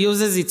actually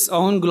uses its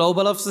own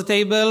global offset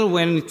table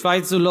when it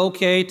tries to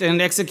locate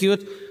and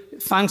execute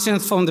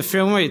functions from the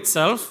firmware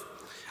itself.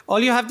 All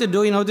you have to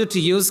do in order to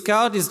use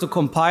Scout is to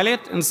compile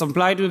it and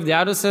supply it with the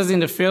addresses in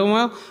the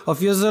firmware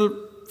of usual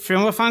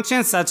firmware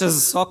functions such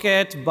as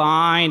socket,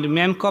 bind,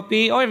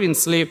 memcopy, or even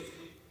sleep.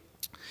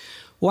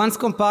 Once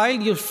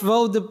compiled, you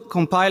throw the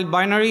compiled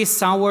binary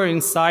somewhere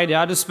inside the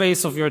address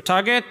space of your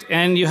target,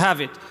 and you have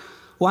it.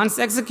 Once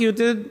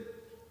executed,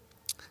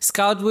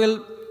 Scout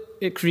will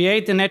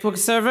create a network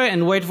server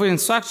and wait for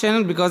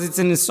instruction, because it's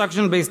an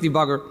instruction-based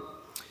debugger.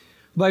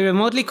 By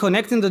remotely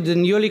connecting to the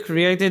newly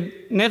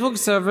created network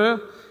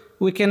server,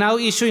 we can now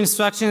issue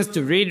instructions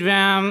to read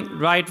RAM,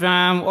 write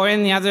RAM, or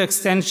any other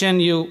extension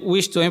you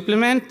wish to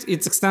implement.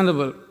 It's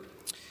extendable.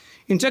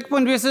 In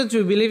Checkpoint Research,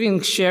 we believe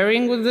in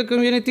sharing with the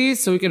community,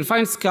 so we can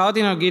find Scout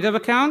in our GitHub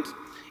account.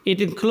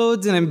 It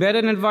includes an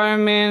embedded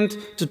environment,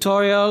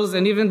 tutorials,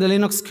 and even the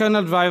Linux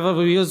kernel driver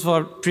we used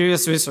for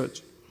previous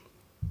research.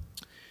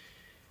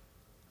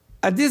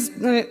 At this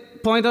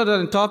point out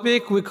on the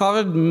topic, we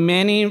covered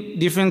many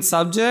different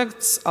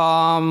subjects,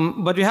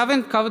 but we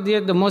haven't covered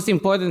yet the most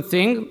important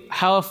thing,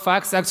 how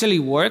fax actually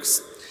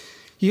works.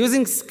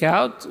 Using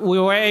Scout, we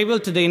were able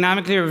to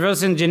dynamically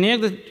reverse engineer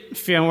the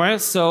firmware,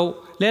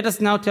 so let us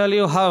now tell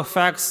you how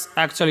fax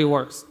actually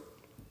works.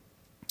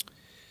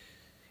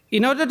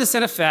 In order to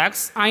send a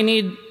fax, I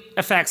need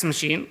a fax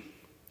machine.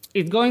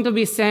 It's going to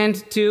be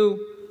sent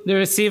to the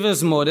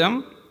receiver's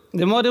modem.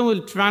 The modem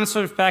will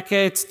transfer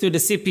packets to the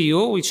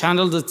CPU, which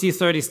handles the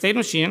T30 state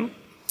machine.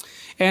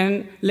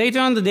 And later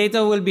on, the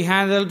data will be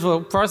handled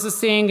for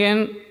processing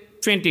and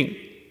printing.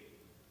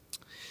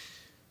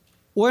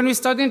 When we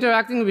start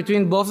interacting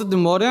between both of the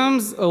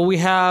modems, we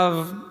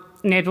have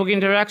network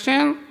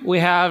interaction, we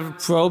have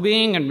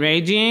probing and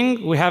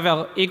ranging, we have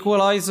our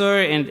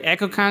equalizer and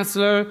echo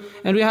canceller,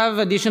 and we have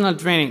additional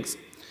trainings.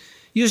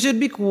 You should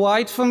be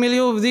quite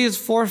familiar with these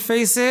four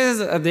phases.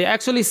 They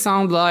actually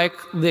sound like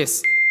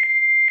this.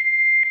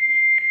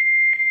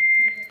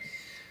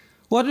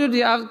 What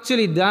we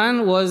actually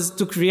done was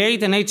to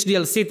create an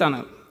HDLC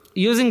tunnel.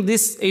 Using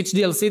this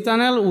HDLC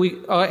tunnel,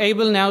 we are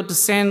able now to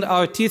send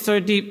our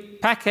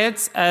T30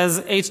 packets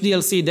as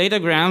HDLC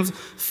datagrams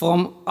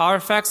from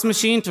our fax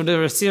machine to the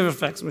receiver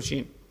fax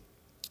machine.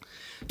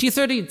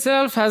 T30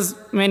 itself has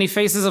many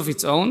phases of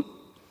its own.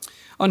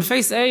 On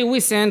phase A, we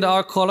send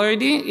our caller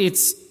ID.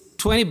 It's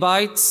 20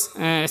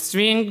 bytes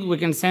string. We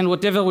can send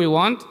whatever we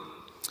want.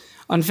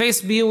 On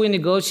phase B, we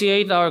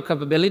negotiate our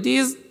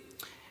capabilities.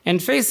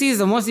 And phase C is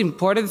the most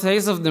important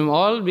phase of them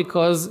all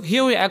because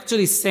here we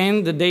actually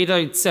send the data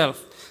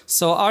itself.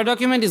 So our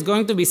document is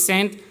going to be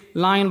sent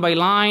line by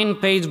line,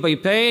 page by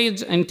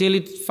page, until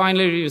it's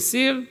finally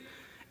received.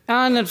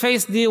 And at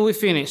phase D, we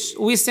finish.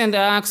 We send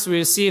X, we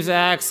receive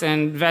X,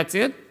 and that's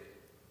it.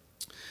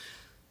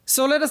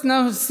 So let us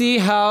now see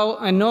how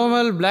a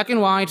normal black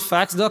and white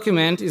fax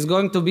document is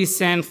going to be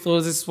sent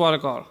through this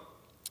protocol.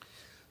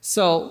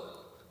 So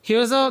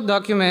here's our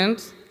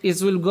document. It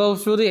will go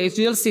through the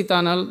HDLC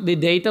tunnel, the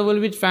data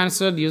will be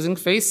transferred using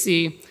phase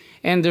C,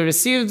 and the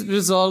received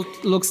result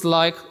looks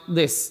like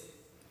this.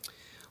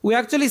 We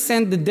actually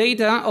send the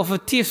data of a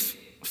TIFF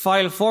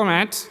file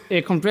format,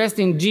 compressed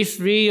in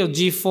G3 or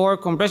G4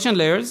 compression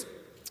layers.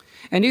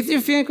 And if you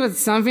think that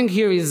something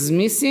here is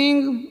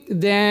missing,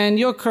 then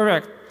you're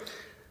correct.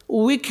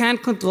 We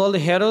can't control the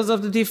headers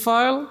of the TIFF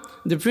file.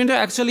 The printer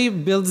actually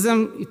builds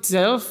them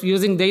itself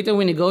using data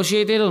we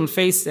negotiated on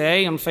phase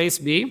A and phase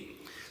B.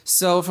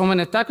 So from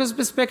an attacker's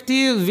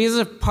perspective, these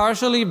are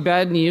partially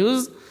bad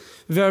news.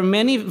 There are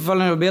many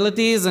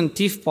vulnerabilities in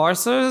TIFF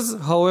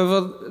parsers.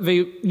 However,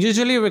 they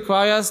usually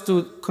require us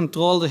to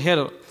control the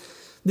header.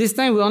 This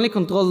time, we only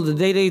control the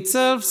data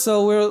itself,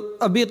 so we're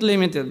a bit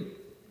limited.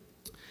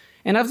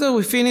 And after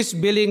we finish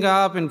building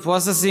up and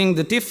processing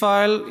the TIFF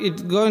file,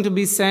 it's going to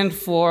be sent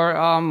for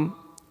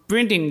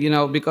printing,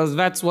 because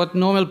that's what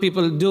normal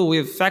people do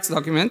with fax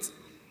documents.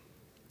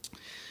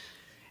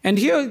 And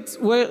here it's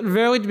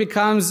where it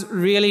becomes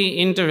really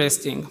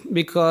interesting,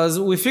 because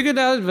we figured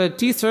out that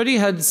T30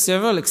 had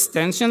several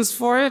extensions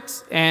for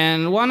it,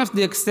 and one of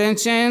the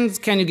extensions,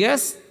 can you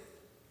guess?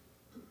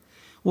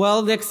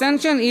 Well, the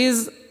extension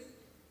is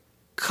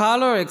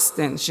color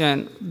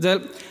extension.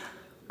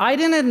 I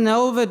didn't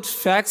know that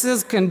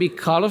faxes can be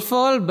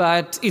colorful,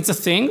 but it's a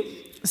thing.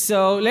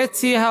 So let's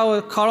see how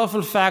a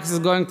colorful fax is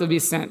going to be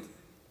sent.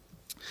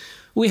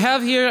 We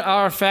have here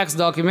our fax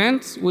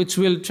document, which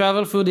will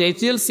travel through the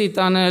HDLC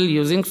tunnel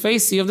using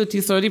phase C of the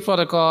T30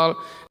 protocol,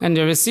 and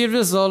the received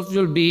result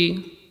will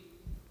be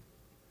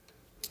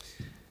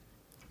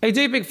a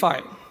JPEG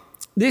file.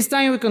 This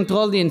time we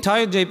control the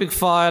entire JPEG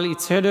file,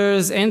 its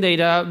headers and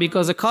data,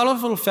 because a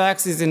colorful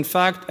fax is in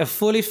fact a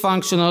fully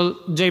functional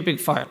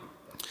JPEG file.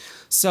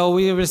 So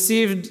we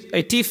received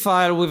a TIFF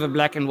file with a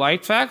black and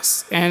white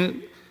fax,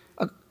 and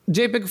a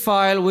JPEG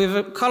file with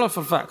a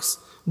colorful fax.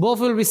 Both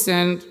will be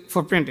sent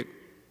for printing.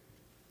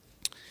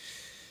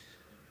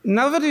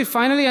 Now that we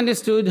finally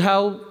understood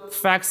how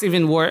fax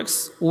even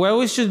works, where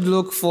we should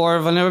look for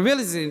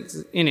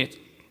vulnerabilities in it.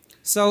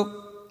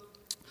 So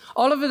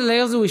all of the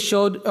layers that we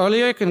showed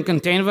earlier can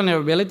contain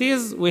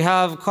vulnerabilities. We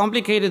have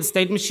complicated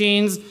state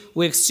machines,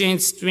 we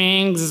exchange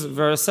strings,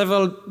 there are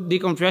several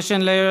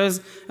decompression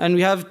layers, and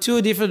we have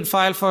two different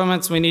file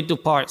formats we need to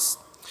parse.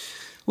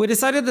 We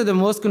decided that the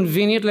most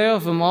convenient layer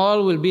of them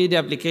all will be the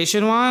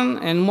application one,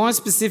 and more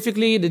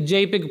specifically the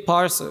JPEG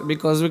parser,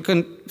 because we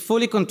can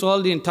fully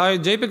control the entire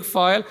JPEG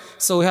file,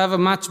 so we have a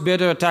much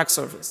better attack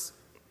surface.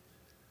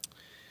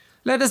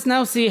 Let us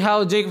now see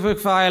how a JPEG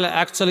file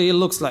actually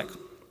looks like.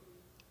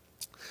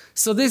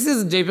 So this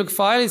is a JPEG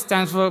file.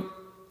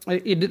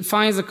 It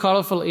defines a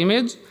colorful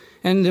image,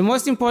 and the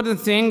most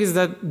important thing is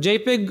that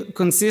JPEG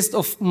consists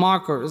of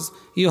markers.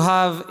 You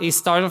have a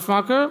start of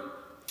marker,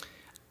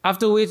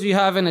 after which you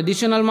have an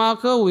additional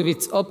marker with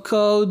its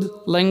opcode,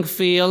 length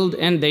field,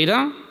 and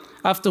data,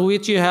 after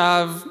which you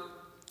have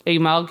a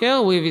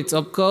marker with its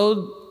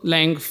opcode,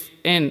 length,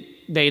 and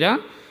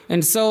data,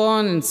 and so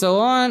on,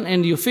 and,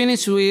 and you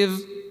finish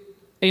with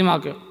a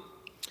marker.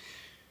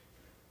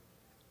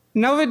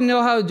 Now we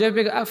know how a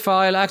JPEG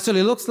file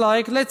actually looks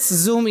like. Let's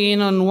zoom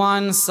in on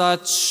one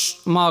such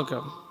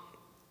marker.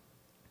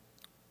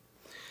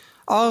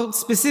 Our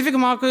specific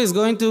marker is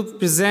going to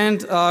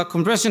present a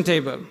compression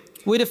table.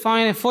 We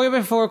define a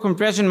 4x4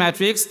 compression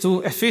matrix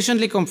to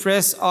efficiently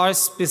compress our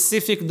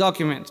specific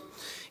document.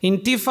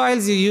 In T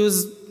files, you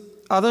use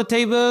other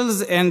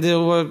tables, and they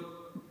were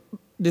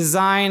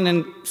designed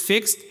and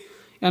fixed.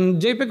 In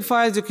JPEG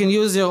files, you can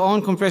use your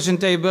own compression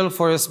table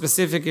for a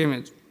specific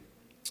image.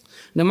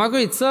 The marker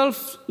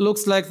itself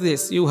looks like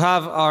this. You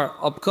have our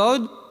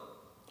opcode,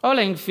 our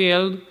length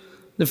field,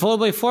 the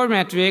 4x4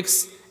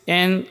 matrix,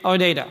 and our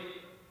data.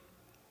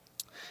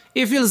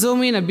 If you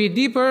zoom in a bit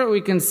deeper,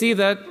 we can see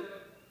that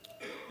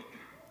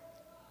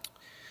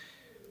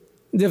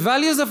the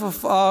values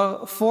of our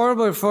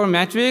 4x4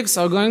 matrix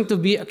are going to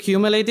be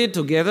accumulated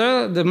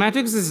together. The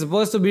matrix is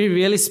supposed to be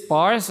really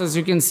sparse, as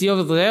you can see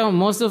over there.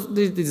 Most of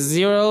the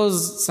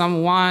zeros,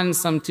 some ones,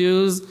 some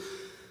twos.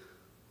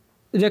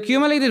 The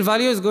accumulated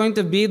value is going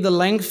to be the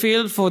length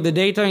field for the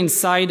data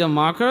inside a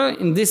marker.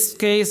 In this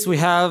case, we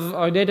have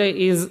our data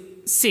is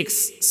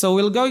 6. So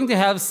we're going to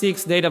have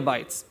 6 data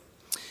bytes.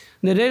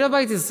 The data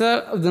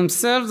bytes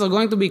themselves are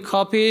going to be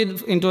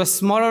copied into a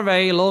small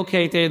array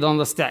located on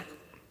the stack.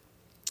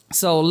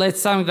 So let's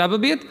sum it up a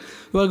bit.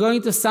 We're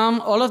going to sum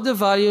all of the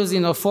values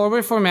in a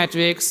 4x4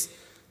 matrix.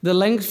 The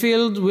length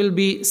field will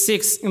be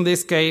 6 in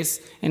this case,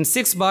 and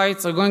 6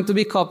 bytes are going to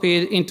be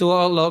copied into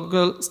our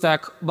local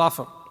stack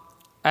buffer,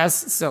 as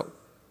so.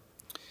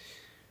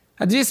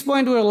 At this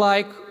point, we're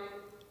like,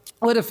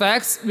 what the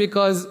facts?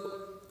 Because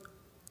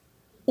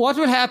what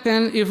will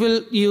happen if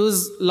we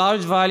use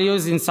large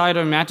values inside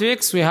our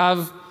matrix? We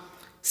have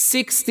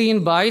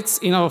 16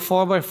 bytes in our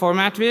 4x4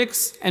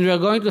 matrix, and we're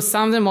going to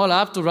sum them all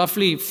up to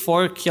roughly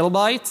 4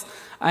 kilobytes.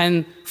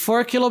 And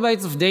 4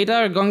 kilobytes of data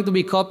are going to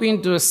be copied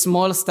into a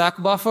small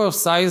stack buffer of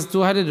size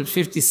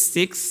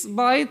 256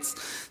 bytes.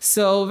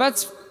 So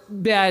that's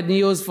bad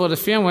news for the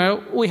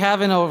firmware. We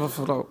have an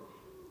overflow.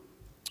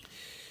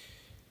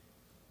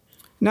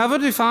 Now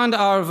that we found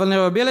our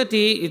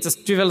vulnerability, it's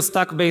a trivial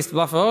stack-based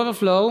buffer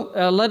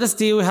overflow, let us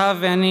see if we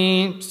have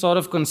any sort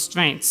of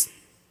constraints.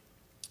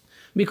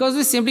 Because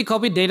we simply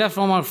copy data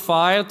from our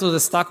file to the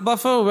stack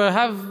buffer, we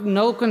have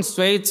no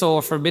constraints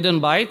or forbidden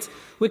bytes.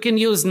 We can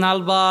use null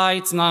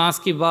bytes,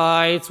 non-ASCII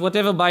bytes,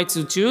 whatever bytes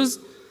you choose.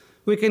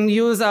 We can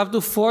use up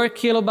to 4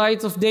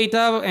 kilobytes of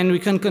data, and we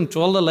can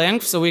control the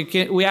length. So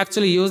we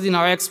actually used in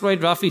our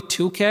exploit roughly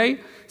 2K,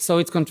 so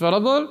it's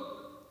controllable.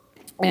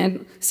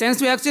 And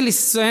since we actually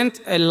sent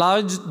a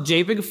large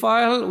JPEG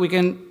file, we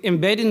can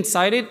embed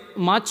inside it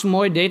much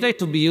more data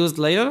to be used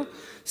later.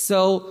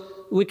 So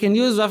we can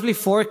use roughly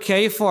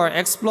 4K for our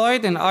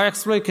exploit, and our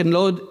exploit can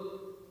load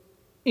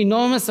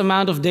enormous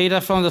amount of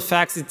data from the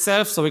fax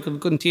itself, so we can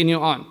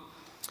continue on.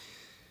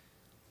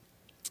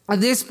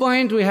 At this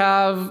point, we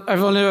have a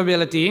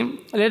vulnerability.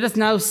 Let us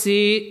now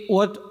see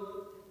what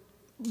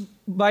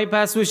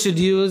bypass we should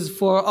use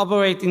for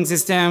operating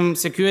system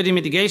security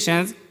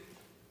mitigations.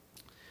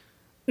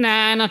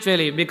 Nah, not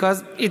really,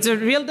 because it's a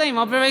real-time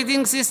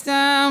operating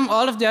system.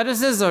 All of the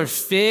addresses are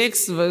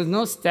fixed. There's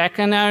no stack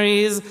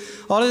canaries.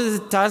 All of the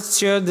tasks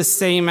share the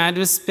same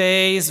address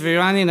space. We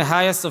run in the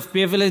highest of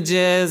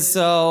privileges.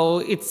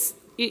 So it's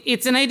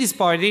an 80s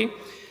party,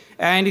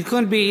 and it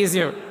couldn't be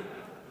easier.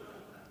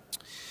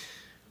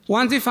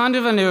 Once we found the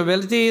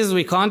vulnerabilities,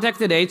 we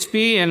contacted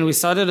HP, and we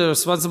started a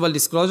responsible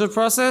disclosure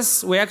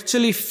process. We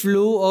actually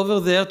flew over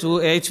there to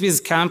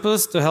HP's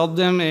campus to help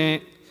them.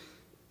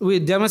 We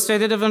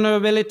demonstrated a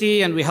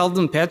vulnerability, and we helped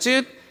them patch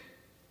it.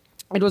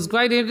 It was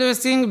quite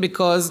interesting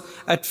because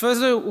at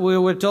first we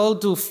were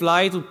told to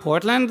fly to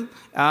Portland,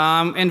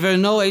 and there are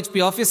no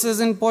HP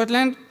offices in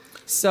Portland.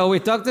 So we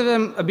talked to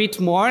them a bit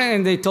more,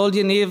 and they told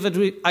Yaniv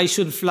that I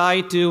should fly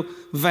to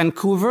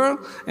Vancouver,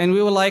 and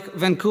we were like,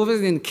 Vancouver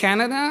is in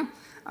Canada?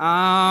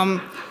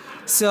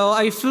 So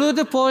I flew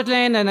to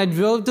Portland, and I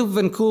drove to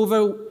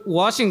Vancouver,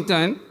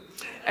 Washington,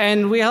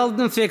 and we helped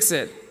them fix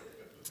it.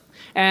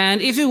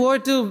 And if you were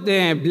to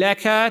the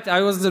Black Hat,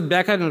 I was the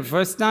Black Hat the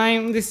first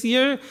time this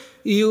year,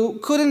 you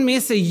couldn't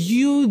miss a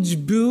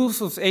huge booth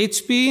of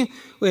HP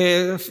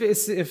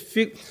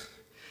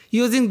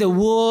using the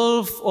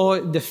Wolf or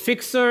the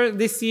Fixer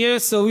this year.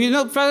 So you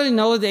probably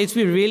know that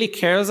HP really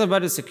cares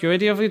about the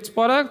security of its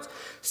product.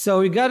 So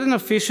we got an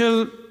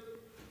official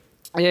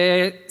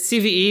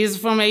CVEs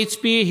from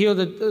HP. Here are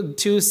the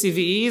 2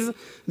 CVEs.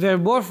 They're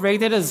both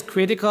rated as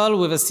critical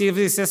with a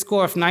CVSS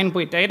score of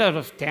 9.8 out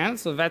of 10,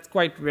 so that's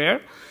quite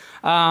rare.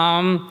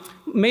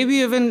 Maybe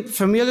even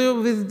familiar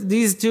with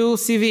these 2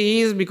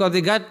 CVEs because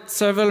they got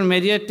several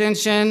media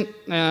attention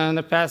in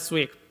the past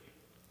week.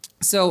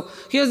 So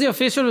here's the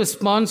official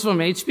response from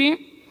HP.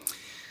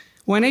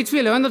 When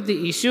HP learned of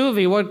the issue,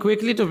 they worked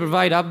quickly to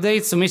provide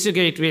updates to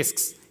mitigate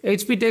risks.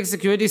 HP takes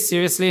security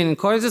seriously and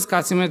encourages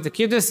customers to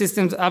keep their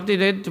systems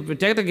updated to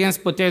protect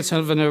against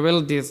potential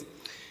vulnerabilities.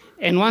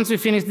 And once we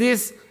finish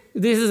this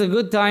is a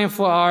good time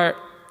for our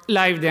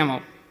live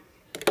demo.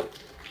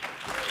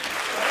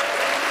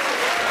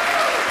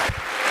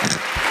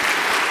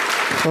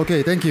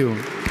 Okay, thank you.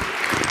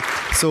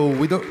 So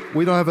we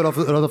don't have a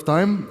lot of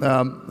time.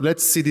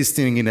 Let's see this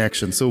thing in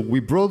action. So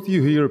we brought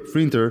you here a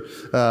printer.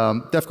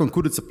 DEFCON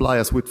couldn't supply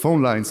us with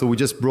phone lines, so we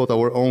just brought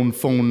our own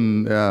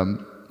phone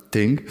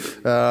thing.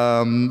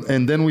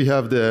 And then we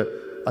have the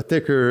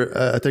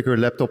attacker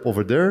laptop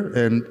over there,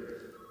 and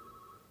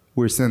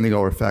we're sending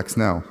our fax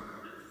now.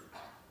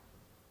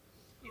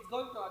 It's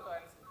going to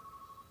auto-answer.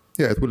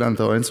 Yeah, it will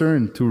auto-answer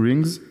in 2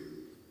 rings.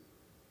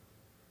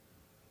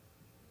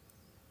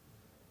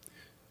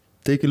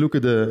 Take a look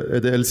at the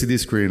LCD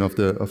screen of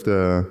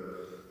the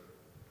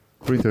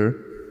printer.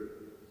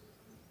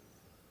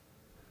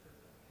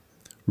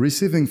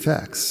 Receiving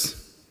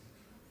fax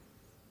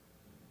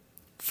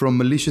from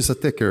malicious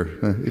attacker,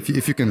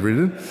 if you can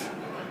read it.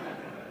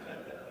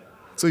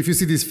 So if you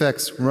see this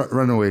fax,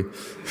 run away.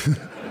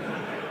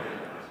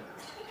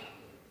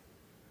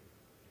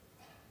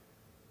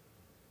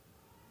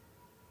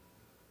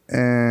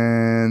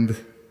 And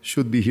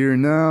should be here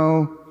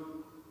now.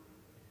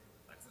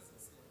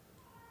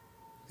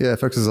 Yeah,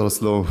 faxes are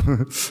slow.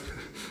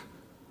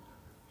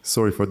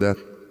 Sorry for that.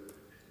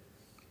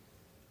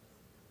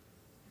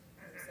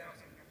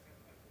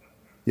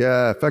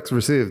 Yeah, fax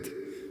received.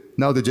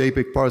 Now the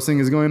JPEG parsing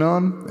is going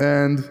on,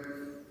 and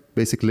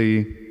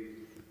basically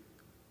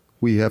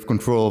we have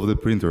control of the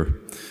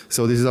printer.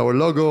 So this is our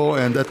logo,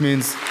 and that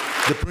means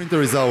the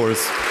printer is ours.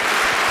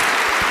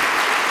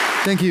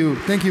 Thank you.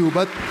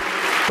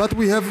 But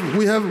we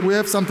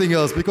have something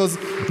else, because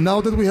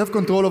now that we have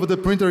control over the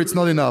printer, it's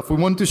not enough. We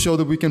want to show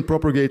that we can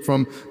propagate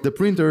from the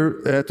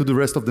printer to the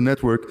rest of the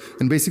network.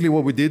 And basically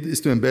what we did is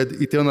to embed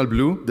Eternal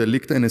Blue, the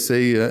leaked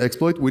NSA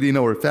exploit, within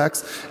our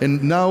fax.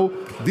 And now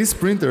this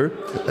printer,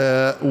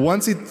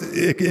 once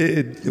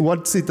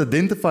it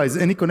identifies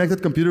any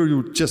connected computer,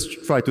 you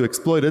just try to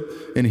exploit it.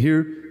 And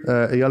here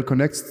Eyal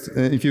connects.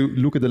 If you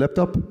look at the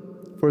laptop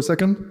for a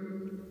second,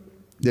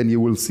 then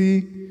you will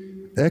see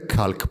a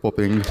calc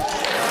popping.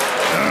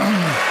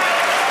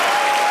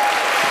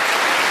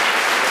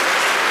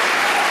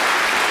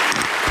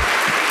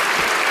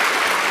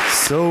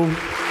 So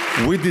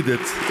we did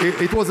it.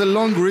 It was a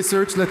long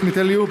research, let me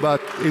tell you,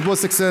 but it was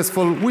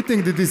successful. We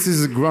think that this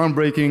is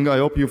groundbreaking. I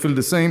hope you feel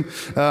the same.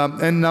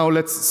 And now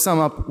let's sum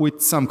up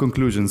with some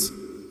conclusions.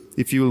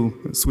 If you'll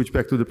switch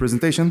back to the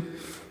presentation.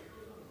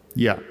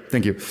 Yeah,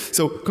 thank you.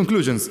 So,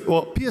 conclusions.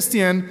 Well,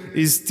 PSTN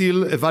is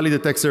still a valid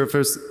attack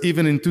surface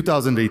even in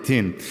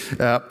 2018.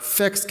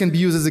 Fax can be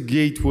used as a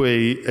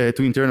gateway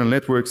to internal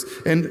networks.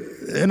 And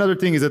another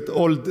thing is that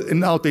old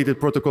and outdated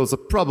protocols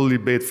are probably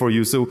bad for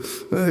you, so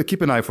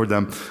keep an eye for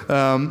them.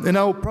 And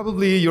now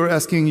probably you're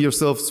asking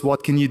yourselves,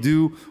 what can you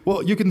do?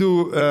 Well, you can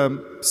do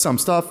some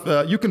stuff.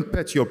 You can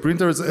patch your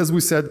printers. As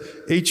we said,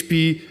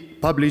 HP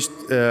published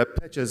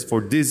patches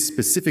for these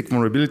specific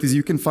vulnerabilities.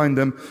 You can find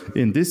them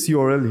in this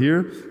URL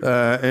here,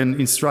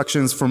 and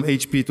instructions from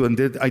HP to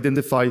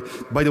identify.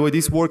 By the way,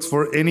 this works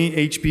for any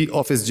HP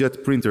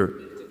OfficeJet printer.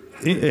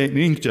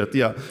 Inkjet,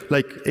 yeah,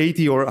 like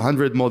 80 or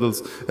 100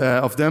 models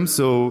of them,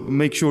 so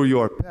make sure you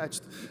are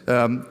patched.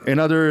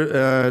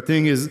 Another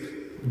thing is,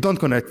 don't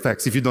connect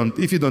fax if you don't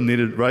need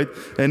it, right?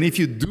 And if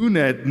you do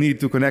need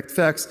to connect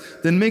fax,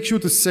 then make sure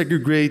to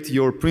segregate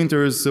your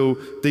printers so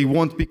they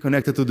won't be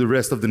connected to the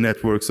rest of the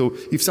network. So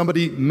if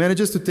somebody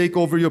manages to take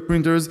over your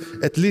printers,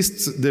 at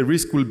least the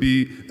risk will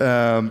be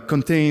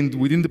contained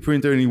within the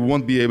printer, and you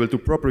won't be able to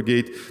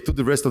propagate to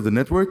the rest of the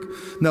network.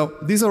 Now,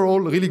 these are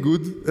all really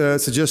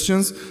good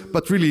suggestions,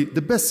 but really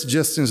the best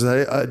suggestion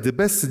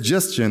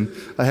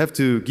I have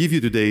to give you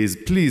today is,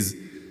 please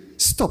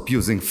stop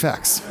using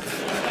fax.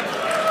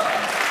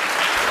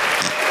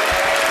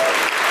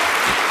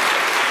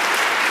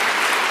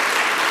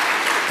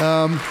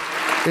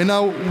 And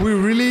now we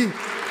really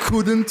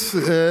couldn't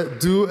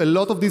do a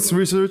lot of this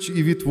research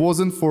if it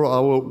wasn't for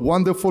our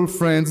wonderful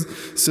friends.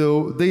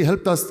 So they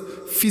helped us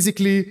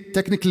physically,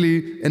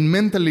 technically, and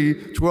mentally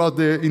throughout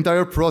the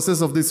entire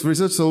process of this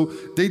research. So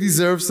they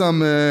deserve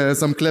some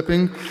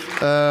clapping.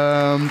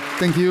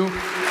 Thank you.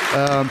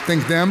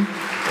 Thank them.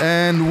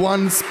 And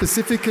one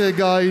specific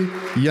guy,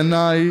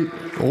 Yanai,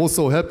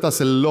 also helped us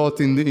a lot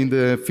in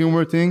the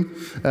firmware thing,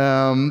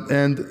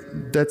 and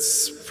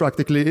that's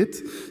practically it.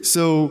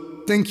 So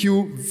thank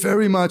you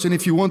very much, and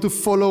if you want to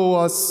follow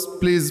us,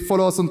 please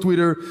follow us on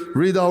Twitter,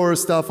 read our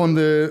stuff on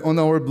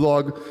our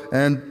blog,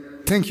 and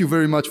thank you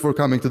very much for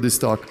coming to this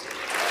talk.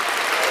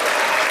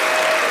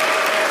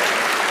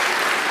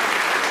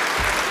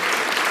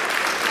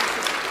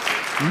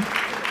 Hmm?